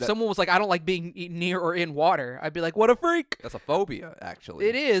 Yeah. If someone was like, I don't like being near or in water, I'd be like, what a freak. That's a phobia, actually.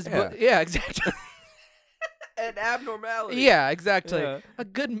 It is, but yeah, exactly. An abnormality. Yeah, exactly. Yeah. A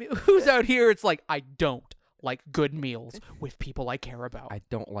good meal. Who's out here? It's like, I don't like good meals with people I care about. I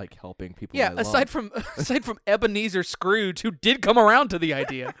don't like helping people. Yeah, I aside love. from Ebenezer Scrooge, who did come around to the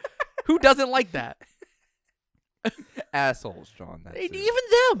idea, who doesn't like that? Assholes, John. That's it.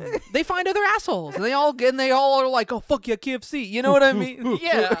 Even them, they find other assholes, and they all are like, "Oh fuck yeah, KFC." You know what I mean?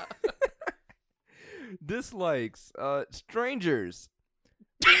 Yeah. Dislikes, strangers.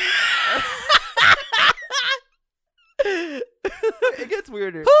 It gets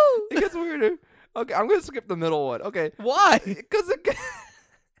weirder. It gets weirder. Okay, I'm gonna skip the middle one. Okay, Why? because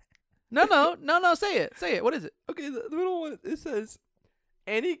No. Say it. What is it? okay, the middle one, it says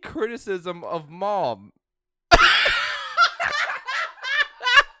any criticism of mom.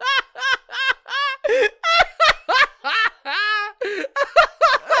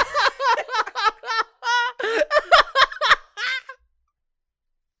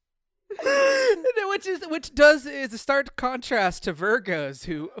 Which is a stark contrast to Virgos,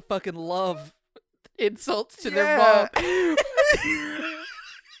 who fucking love insults to their mom.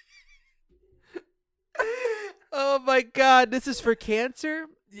 Oh my god, this is for Cancer?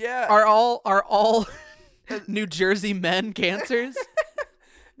 Yeah. Are all New Jersey men Cancers?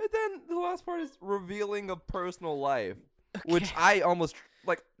 And then the last part is revealing of personal life, which I almost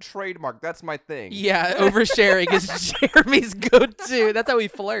trademark. That's my thing. Yeah, oversharing is Jeremy's go-to. That's how he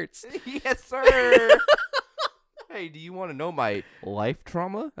flirts. Yes, sir. Hey, do you want to know my life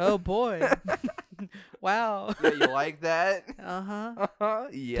trauma? Oh boy. Wow. Yeah, you like that? Uh-huh. Uh-huh.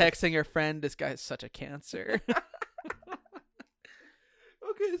 Yes. Texting your friend, this guy's such a Cancer.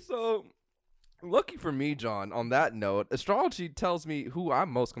 Okay, so lucky for me, John, on that note, astrology tells me who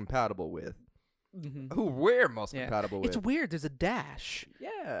I'm most compatible with. Mhm. Who we're most Yeah. compatible with. It's weird. There's a dash.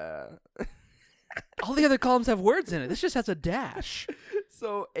 Yeah. All the other columns have words in it. This just has a dash.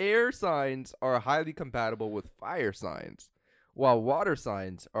 So air signs are highly compatible with fire signs, while water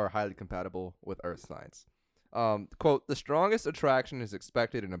signs are highly compatible with earth signs. Quote, the strongest attraction is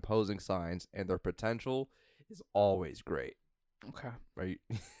expected in opposing signs, and their potential is always great. Okay. Right?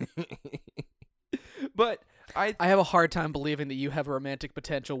 But I have a hard time believing that you have romantic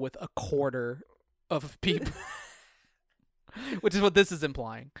potential with a quarter of people. Which is what this is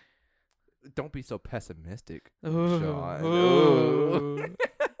implying. don't be so pessimistic, Ooh. Sean. Ooh.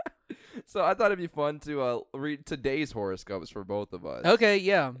 So I thought it'd be fun to read today's horoscopes for both of us. Okay,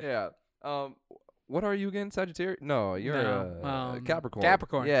 yeah. Yeah. What are you again, Sagittarius? No, you're Capricorn.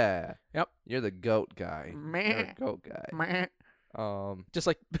 Capricorn. Yeah. Yep. You're the goat guy. You're Meh. a goat guy. Meh. Um. Just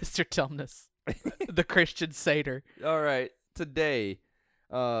like Mr. Tumnus, the Christian satyr. All right. Today,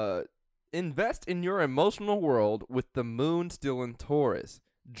 invest in your emotional world with the moon still in Taurus.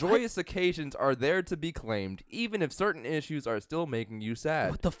 Joyous occasions are there to be claimed, even if certain issues are still making you sad.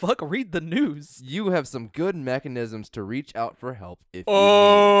 What the fuck? Read the news. You have some good mechanisms to reach out for help if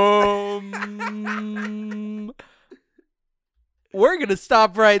you need. We're gonna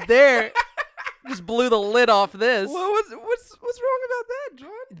stop right there. Just blew the lid off this. Well, what's wrong about that,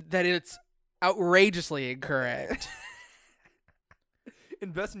 John? That it's outrageously incorrect.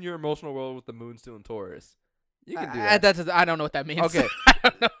 Invest in your emotional world with the moon still in Taurus. You can do that. I don't know what that means. Okay. I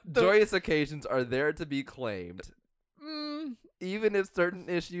don't know. Joyous occasions are there to be claimed, even if certain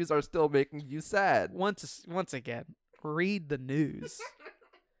issues are still making you sad. Once again, read the news.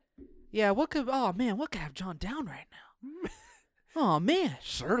 Yeah, what could have John down right now? Oh man,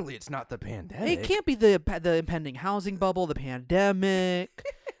 Surely it's not the pandemic. it can't be the impending housing bubble, the pandemic,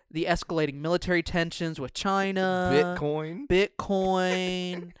 the escalating military tensions with China,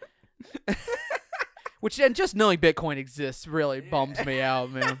 Bitcoin. Which, and just knowing Bitcoin exists really bums me out,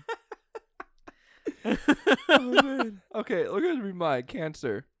 man. Oh, man. Okay, look at me, my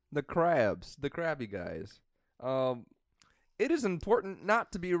Cancer. The crabby guys. It is important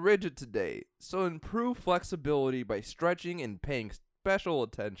not to be rigid today, so improve flexibility by stretching and paying special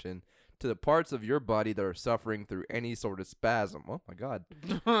attention to the parts of your body that are suffering through any sort of spasm. Oh my God.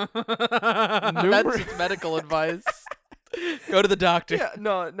 That's just medical advice. Go to the doctor. Yeah,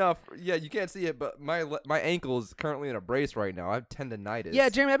 no. Yeah, you can't see it, but my ankle is currently in a brace right now. I have tendonitis. Yeah,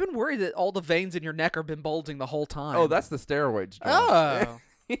 Jeremy, I've been worried that all the veins in your neck have been bulging the whole time. Oh, that's the steroids, John. Oh.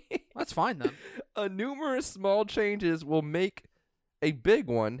 That's fine then. Numerous small changes will make a big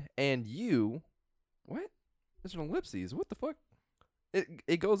one, and you... What? There's an ellipses. What the fuck?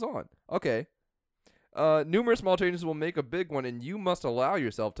 It goes on. Okay. Numerous small changes will make a big one, and you must allow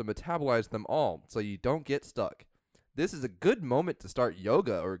yourself to metabolize them all so you don't get stuck. This is a good moment to start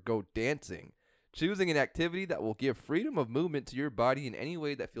yoga or go dancing, choosing an activity that will give freedom of movement to your body in any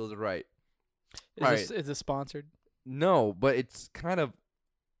way that feels right. Is this sponsored? No, but it's kind of,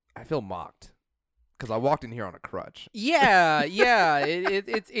 I feel mocked because I walked in here on a crutch. Yeah.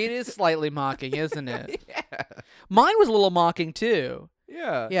 It is slightly mocking, isn't it? Yeah. Mine was a little mocking too.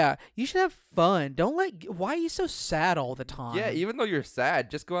 Yeah. Yeah, you should have fun. Why are you so sad all the time? Yeah, even though you're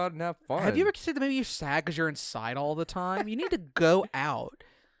sad, just go out and have fun. Have you ever considered that maybe you're sad because you're inside all the time? You need to go out.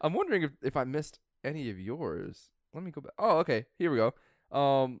 I'm wondering if I missed any of yours. Let me go back. Oh, okay. Here we go.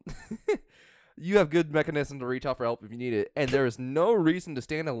 You have good mechanism to reach out for help if you need it, and there is no reason to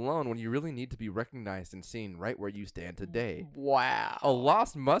stand alone when you really need to be recognized and seen right where you stand today. Wow. A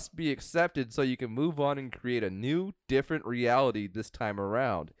loss must be accepted so you can move on and create a new, different reality this time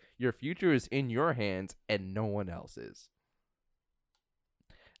around. Your future is in your hands and no one else's.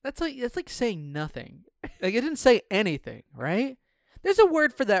 That's like saying nothing. Like it didn't say anything, right? There's a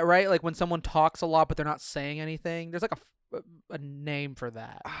word for that, right? Like when someone talks a lot but they're not saying anything. There's like a name for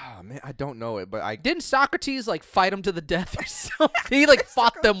that. Ah, man, I don't know it, but I Didn't Socrates like fight him to the death or something? He like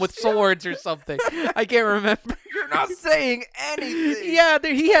fought them with swords or something. I can't remember. You're not saying anything. Yeah,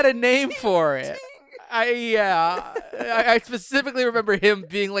 he had a name for it. I specifically remember him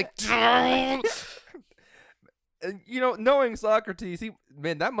being like, And, knowing Socrates,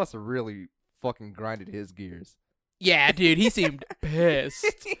 that must have really fucking grinded his gears. yeah, dude, he seemed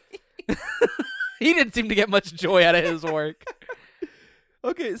pissed. He didn't seem to get much joy out of his work.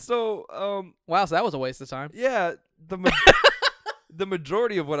 Okay, so Wow, so that was a waste of time. yeah, the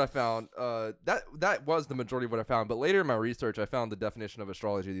majority of what I found, that was the majority of what I found. But later in my research, I found the definition of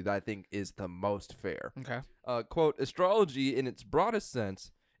astrology that I think is the most fair. Okay. Quote, astrology in its broadest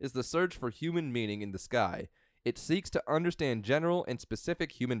sense is the search for human meaning in the sky. It seeks to understand general and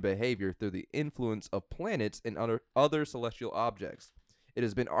specific human behavior through the influence of planets and other celestial objects. It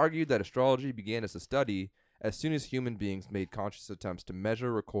has been argued that astrology began as a study as soon as human beings made conscious attempts to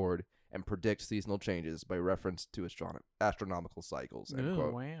measure, record, and predict seasonal changes by reference to astronomical cycles. End Ooh,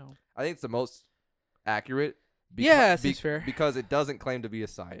 quote. wow. I think it's the most accurate. Yeah, seems fair. Because it doesn't claim to be a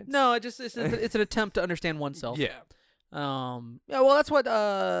science. No, it's an attempt to understand oneself. Yeah. Yeah, well, that's what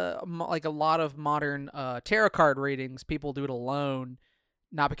like a lot of modern tarot card readings, people do it alone,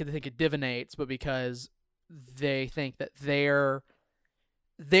 not because they think it divinates, but because they think that their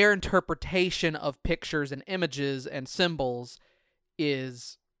interpretation of pictures and images and symbols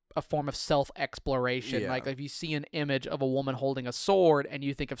is a form of self-exploration. Yeah. Like if you see an image of a woman holding a sword and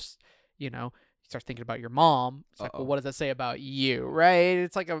you think of, you start thinking about your mom. It's like, well, what does that say about you, right?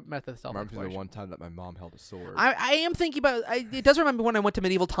 It's like a method of Reminds me of self-exploration. the one time that my mom held a sword. I am thinking about it does remember when I went to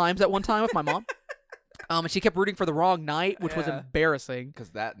medieval times at one time with my mom. And she kept rooting for the wrong knight, which was Yeah. embarrassing. Because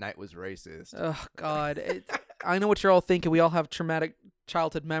that night was racist. Oh God. I know what you're all thinking. We all have traumatic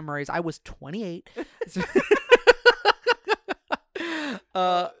childhood memories. I was 28.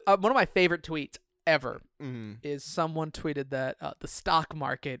 One of my favorite tweets ever is someone tweeted that the stock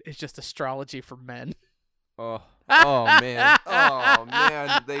market is just astrology for men. Oh man. Oh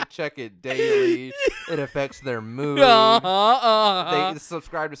man. They check it daily. It affects their mood. They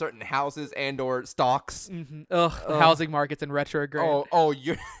subscribe to certain houses and or stocks. Mm-hmm. The housing market's in retrograde. Oh,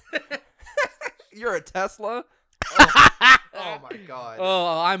 you're you're a Tesla? Oh my god.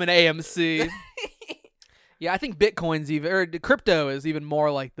 Oh, I'm an AMC. Yeah, I think crypto is even more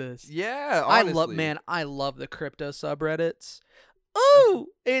like this. Yeah, honestly. I love the crypto subreddits. Ooh,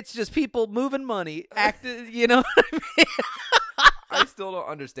 it's just people moving money, you know what I mean? I still don't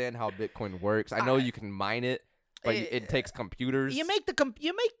understand how Bitcoin works. I know you can mine it, but it takes computers.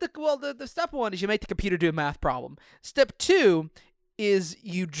 The step one is you make the computer do a math problem. Step two is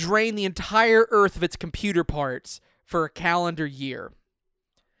you drain the entire Earth of its computer parts for a calendar year.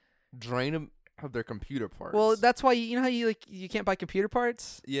 Drain them of their computer parts. Well, that's why you know how you can't buy computer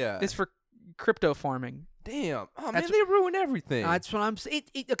parts? Yeah. It's for crypto farming. Damn. Oh man, they ruin everything. That's what I'm saying.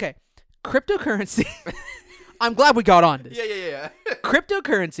 Okay, cryptocurrency. I'm glad we got on this. Yeah.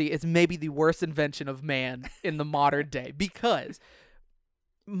 Cryptocurrency is maybe the worst invention of man in the modern day because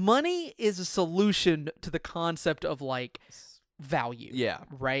money is a solution to the concept of like value. Yeah.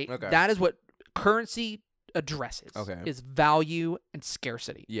 Right? Okay. That is what currency addresses. Okay. Is value and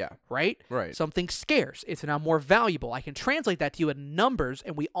scarcity. Yeah. Right? Right. Something's scarce. It's now more valuable. I can translate that to you in numbers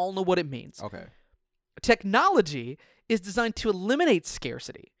and we all know what it means. Okay. Technology is designed to eliminate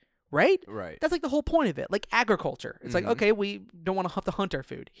scarcity, right? Right. That's like the whole point of it. Like agriculture. It's like, Mhm. okay, we don't want to have to hunt our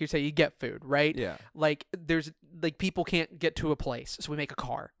food. Here's how you get food, right? Yeah. Like there's like people can't get to a place, so we make a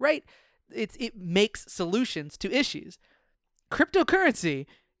car, right? It makes solutions to issues. Cryptocurrency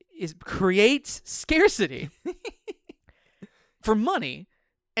creates scarcity for money,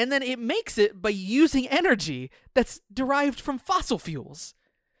 and then it makes it by using energy that's derived from fossil fuels.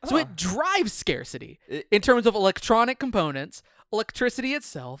 So Huh. it drives scarcity It- in terms of electronic components, electricity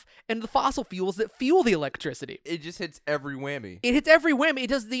itself, and the fossil fuels that fuel the electricity. It just hits every whammy. It hits every whammy. It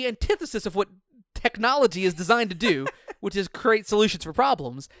does the antithesis of what technology is designed to do, which is create solutions for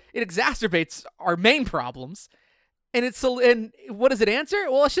problems. It exacerbates our main problems. And and what does it answer?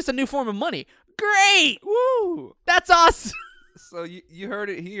 Well, it's just a new form of money. Great! Woo! That's us. So you heard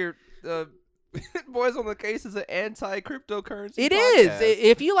it here. Boys on the Case is an anti-cryptocurrency It is. podcast.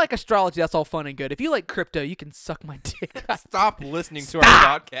 If you like astrology, that's all fun and good. If you like crypto, you can suck my dick. Stop listening to our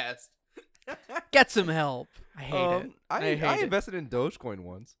Stop! podcast. Get some help. I hate it. I hate it. invested in Dogecoin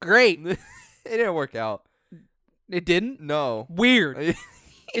once. Great. It didn't work out. It didn't? No. Weird.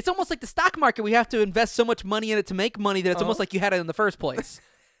 It's almost like the stock market. We have to invest so much money in it to make money that it's almost Uh-huh. like you had it in the first place.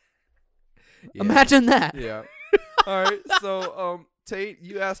 Yeah. Imagine that. Yeah. All right. So, Tate,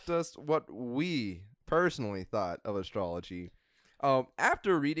 you asked us what we personally thought of astrology.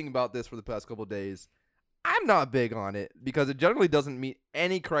 After reading about this for the past couple of days, I'm not big on it because it generally doesn't meet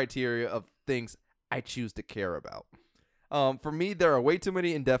any criteria of things I choose to care about. For me, there are way too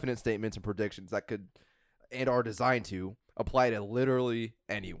many indefinite statements and predictions that could and are designed to apply to literally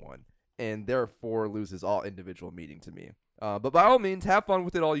anyone, and therefore loses all individual meaning to me. But by all means, have fun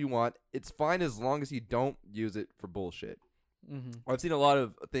with it all you want. It's fine as long as you don't use it for bullshit. Mm-hmm. I've seen a lot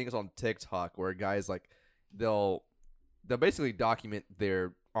of things on TikTok where guys like they'll basically document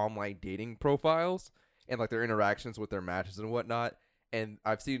their online dating profiles and like their interactions with their matches and whatnot. And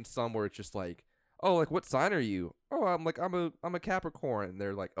I've seen some where it's just like, oh, like what sign are you? Oh, I'm a Capricorn. And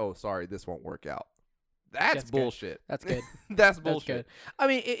they're like, oh, sorry, this won't work out. That's good. bullshit. That's good. That's That's bullshit. good. I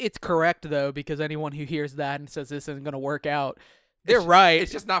mean, it's correct, though, because anyone who hears that and says this isn't going to work out, they're right.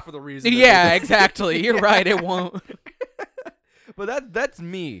 It's just not for the reason. that Yeah, they- exactly. You're right. It won't. But that's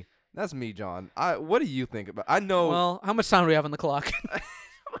me. That's me, John. What do you think about? I know. Well, how much time do we have on the clock?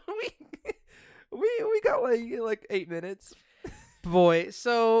 we got like 8 minutes. Boy,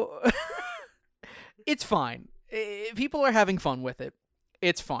 so it's fine. People are having fun with it.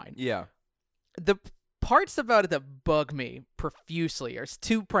 It's fine. Yeah. The parts about it that bug me profusely are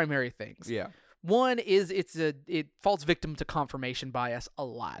two primary things. Yeah. One is it falls victim to confirmation bias a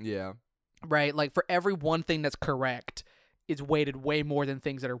lot. Yeah. Right? Like for every one thing that's correct, it's weighted way more than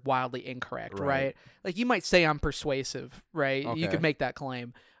things that are wildly incorrect, right? Like you might say I'm persuasive, right? You Okay. could make that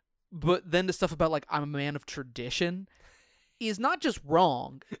claim. But then the stuff about like I'm a man of tradition is not just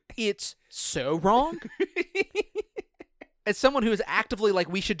wrong, it's so wrong. As someone who is actively like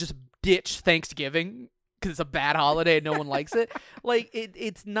we should just ditch Thanksgiving because it's a bad holiday and no one likes it. Like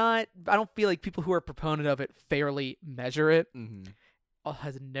it's not. I don't feel like people who are a proponent of it fairly measure it. Mm-hmm. It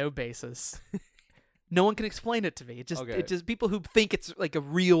has no basis. No one can explain it to me. It Okay. just people who think it's like a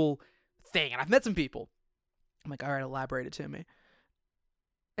real thing. And I've met some people. I'm like, all right, elaborate it to me,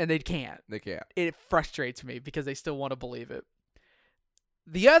 and they can't. They can't. It frustrates me because they still want to believe it.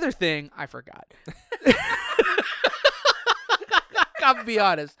 The other thing I forgot. I'll be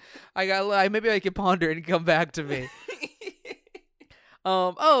honest. Maybe I can ponder and come back to me.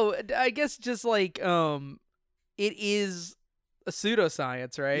 I guess just like it is a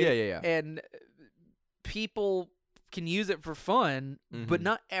pseudoscience, right? Yeah. And people can use it for fun, but Mhm.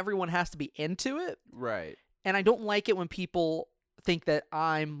 not everyone has to be into it. Right. And I don't like it when people think that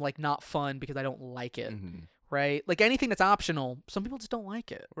I'm like not fun because I don't like it, Mm-hmm. right? Like anything that's optional, some people just don't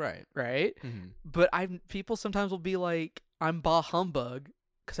like it, Right. right? Mm-hmm. But people sometimes will be like, I'm bah humbug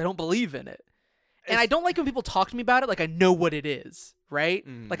because I don't believe in it. And I don't like when people talk to me about it like I know what it is, right?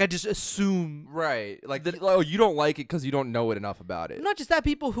 Mhm. Like I just assume. Right. Like you don't like it because you don't know it enough about it. Not just that,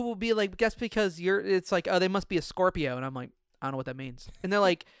 people who will be like, guess because it's like, oh, they must be a Scorpio. And I'm like, I don't know what that means. And they're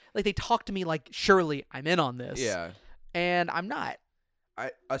like they talk to me like, surely I'm in on this. Yeah. And I'm not.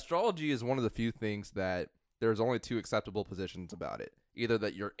 Astrology is one of the few things that there's only two acceptable positions about it. Either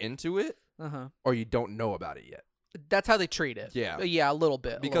that you're into it Uh-huh. or you don't know about it yet. That's how they treat it. Yeah. Yeah, a little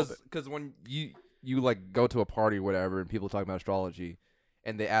bit. Because when you like go to a party or whatever and people talk about astrology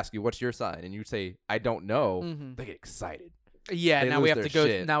and they ask you what's your sign and you say I don't know, Mhm. they get excited. Yeah, they now we lose have to their go.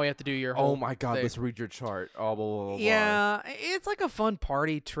 shit. Now we have to do your whole. Oh my god, thing. let's read your chart. Oh, blah, blah, blah, blah. Yeah, it's like a fun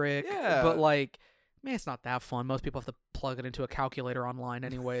party trick. Yeah. But like, man, it's not that fun. Most people have to plug it into a calculator online,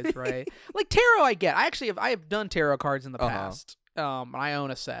 anyways, right? Like tarot, I get. I have done tarot cards in the Uh-huh. past, I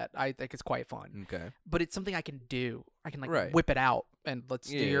own a set. I think it's quite fun. Okay. But it's something I can do. I can like Right. whip it out and let's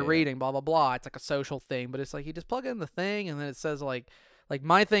do your Yeah. reading, blah blah blah. It's like a social thing, but it's like you just plug in the thing and then it says like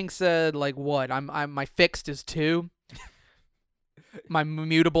my thing said like what? I'm my fixed is 2. My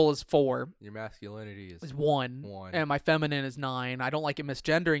mutable is 4. Your masculinity Is is 1. 1. And my feminine is 9. I don't like it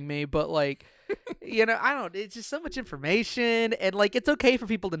misgendering me, but like I don't, it's just so much information and like it's okay for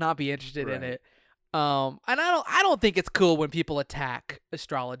people to not be interested in Right. it. And I don't think it's cool when people attack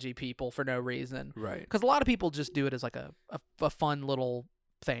astrology people for no reason. Right. Because a lot of people just do it as like a fun little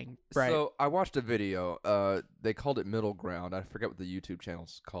thing, right? So I watched a video. They called it Middle Ground. I forget what the YouTube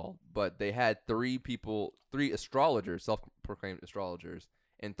channel's called, but they had 3 astrologers, self-proclaimed astrologers,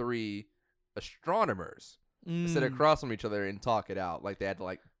 and 3 astronomers sit across from each other and talk it out. Like they had to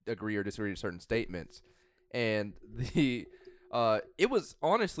like agree or disagree to certain statements, and it was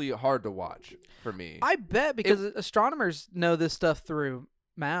honestly hard to watch for me. I bet because astronomers know this stuff through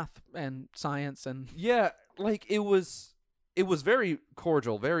math and science and Yeah, like it was very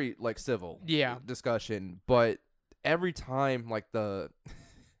cordial, very like civil Yeah. discussion, but every time like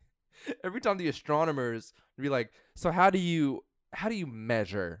every time the astronomers would be like, so how do you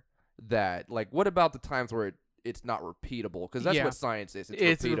measure that? Like what about the times where it's not repeatable? Because that's Yeah. what science is.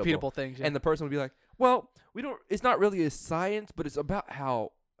 it's repeatable. repeatable things. Yeah. And the person would be like, well, it's not really a science, but it's about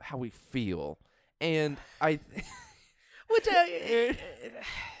how we feel. And which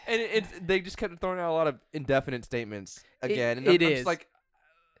they just kept throwing out a lot of indefinite statements again. And it I'm is. just like,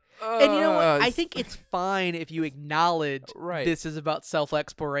 and you know what? I think it's fine if you acknowledge Right. this is about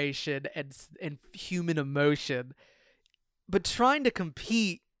self-exploration and human emotion, but trying to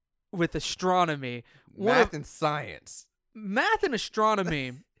compete with astronomy, math and science. math and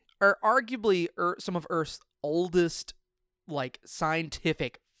astronomy are arguably some of Earth's oldest like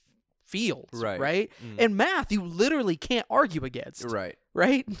scientific fields, Right. And math you literally can't argue against, Right.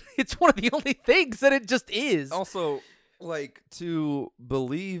 right? It's one of the only things that it just is. Also, like to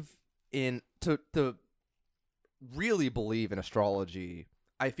believe in to really believe in astrology,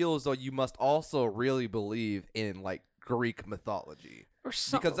 I feel as though you must also really believe in like Greek mythology. Or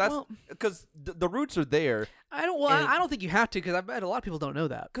something. Because that's because the roots are there. I don't. Well, and- I don't think you have to because I bet a lot of people don't know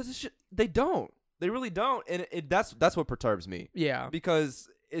that. Because they don't. They really don't, and that's what perturbs me. Yeah. Because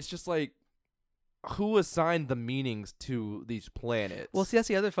it's just like, who assigned the meanings to these planets? Well, see, that's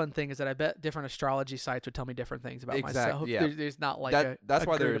the other fun thing is that I bet different astrology sites would tell me different things about myself. yeah. There's not like that's a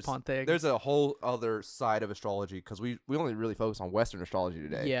why agreed upon thing. there's a whole other side of astrology because we only really focus on Western astrology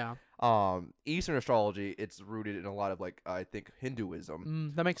today. Yeah. Eastern astrology, it's rooted in a lot of like I think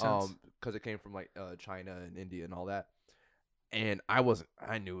Hinduism. That makes sense. Because it came from like China and India and all that. And I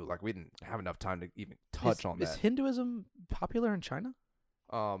knew like we didn't have enough time to even touch on Is that. Hinduism popular in China?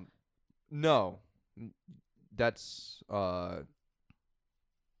 No, that's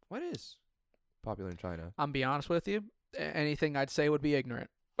what is popular in China? I'm be honest with you. Anything I'd say would be ignorant.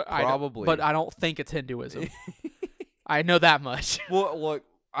 But Probably. but I don't think it's Hinduism. I know that much. Well, look,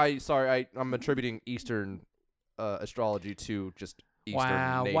 I'm attributing Eastern astrology to just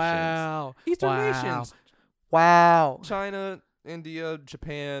Eastern nations. Wow. Eastern nations. Wow. China, India,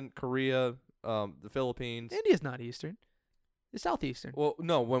 Japan, Korea, the Philippines. India's not Eastern. It's Southeastern. Well,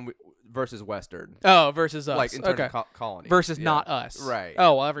 no, versus Western, Oh, versus us. like in terms okay. of colonies. Versus Yeah. not us. Right.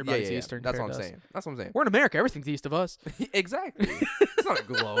 Oh, well, Yeah, everybody's yeah. Eastern. That's what I'm compared to us. saying. That's what I'm saying. We're in America. Everything's east of us. Exactly. It's not a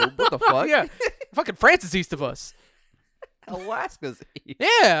globe. What the fuck? Yeah. Fucking France is east of us. Alaska's east.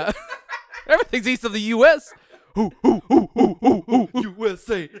 Yeah. Everything's east of the U.S.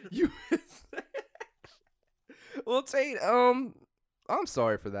 USA. Well, Tate, I'm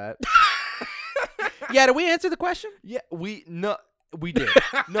sorry for that. Yeah, did we answer the question? Yeah, we did.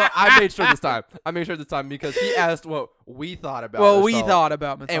 No, I made sure this time because he asked what we thought about. Well, we ourselves, thought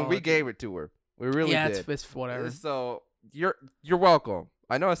about mythology. and we gave it to her. We really yeah, did. it's whatever. So you're welcome.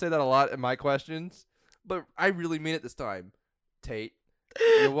 I know I say that a lot in my questions, but I really mean it this time. Tate,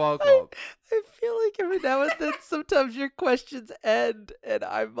 you're welcome. I feel like every now and then sometimes your questions end, and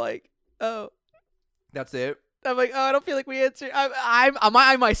I'm like, oh. That's it. I'm like, oh, I don't feel like we answered.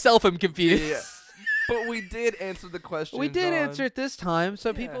 I myself am confused. Yeah. But we did answer the question. We did answer it this time, so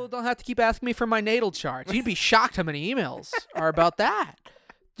Yeah. people don't have to keep asking me for my natal charts. You'd be shocked how many emails are about that.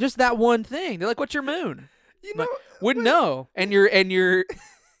 Just that one thing. They're like, "What's your moon?" You But know, wouldn't know. And your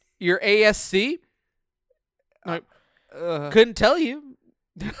ASC couldn't tell you.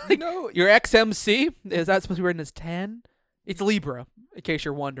 you know, Your XMC is that supposed to be written as 10? It's Libra, in case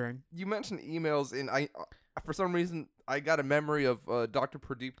you're wondering. you mentioned emails, and I, for some reason, I got a memory of Dr.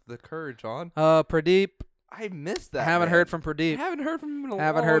 Pradeep the Courage on. Pradeep. I missed that. Haven't man. heard from I Pradeep. haven't heard from him in a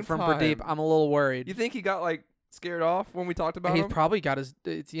Haven't long heard from time. Pradeep. I'm a little worried. You think he got like scared off when we talked about He's him? probably got his,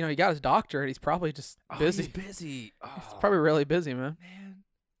 he got his doctorate. He's probably just busy. He's busy. Oh, He's probably really busy, man. man.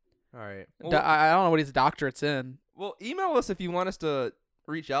 All right. I don't know what his doctorate's in. Well, email us if you want us to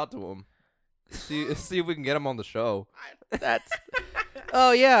reach out to him. See if we can get him on the show. That's.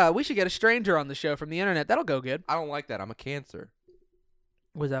 Oh yeah, we should get a stranger on the show from the internet. That'll go good. I don't like that. I'm a Cancer.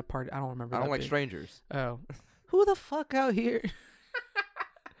 Was that part? I don't remember. I don't that like bit. strangers. Oh, who the fuck out here?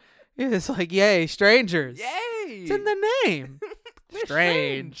 It's like, yay, strangers. Yay! It's in the name. They're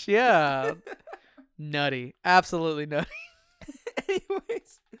Strange. Yeah. Nutty. Absolutely nutty.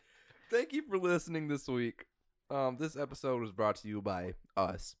 Anyways, thank you for listening this week. This episode was brought to you by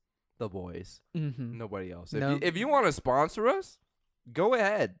us, the boys. Mm-hmm. Nobody else. No. If you want to sponsor us, go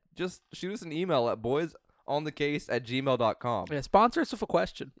ahead. Just shoot us an email at boysonthecase@gmail.com. Yeah, sponsor us with a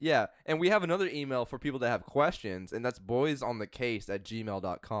question. Yeah, and we have another email for people that have questions, and that's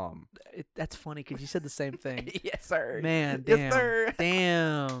boysonthecase@gmail.com. That's funny because you said the same thing. Yes, sir. Man, damn. Yes, sir.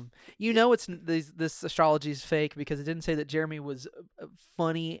 Damn. You know this astrology is fake because it didn't say that Jeremy was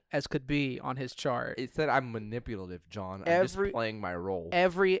funny as could be on his chart. It said I'm manipulative, John. I'm just playing my role.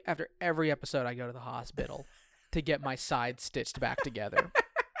 After every episode, I go to the hospital to get my side stitched back together.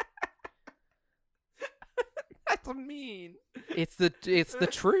 That's mean. It's the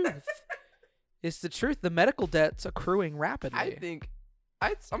truth. It's the truth. The medical debt's accruing rapidly.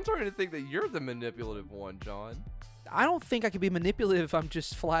 I'm starting to think that you're the manipulative one, John. I don't think I could be manipulative if I'm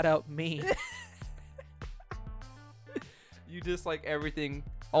just flat out mean. You dislike everything,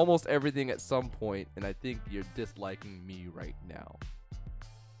 almost everything at some point, and I think you're disliking me right now.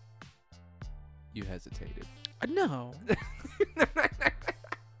 You hesitated. No.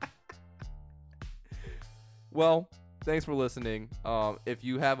 Well, thanks for listening. If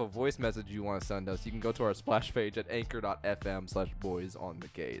you have a voice message you want to send us, you can go to our splash page at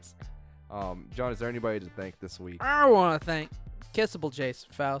anchor.fm/boysonthecase. John, is there anybody to thank this week? I want to thank Kissable Jason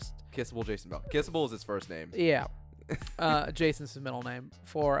Faust. Kissable Jason Bell. Kissable is his first name. Yeah. Jason's his middle name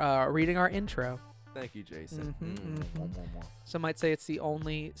for reading our intro. Thank you, Jason. Mhm. Some might say it's the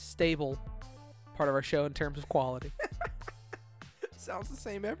only stable part of our show in terms of quality. Sounds the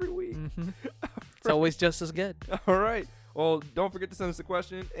same every week. Mm-hmm. It's always just as good. All right. Well, don't forget to send us a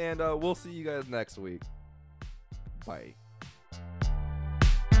question, and we'll see you guys next week. Bye.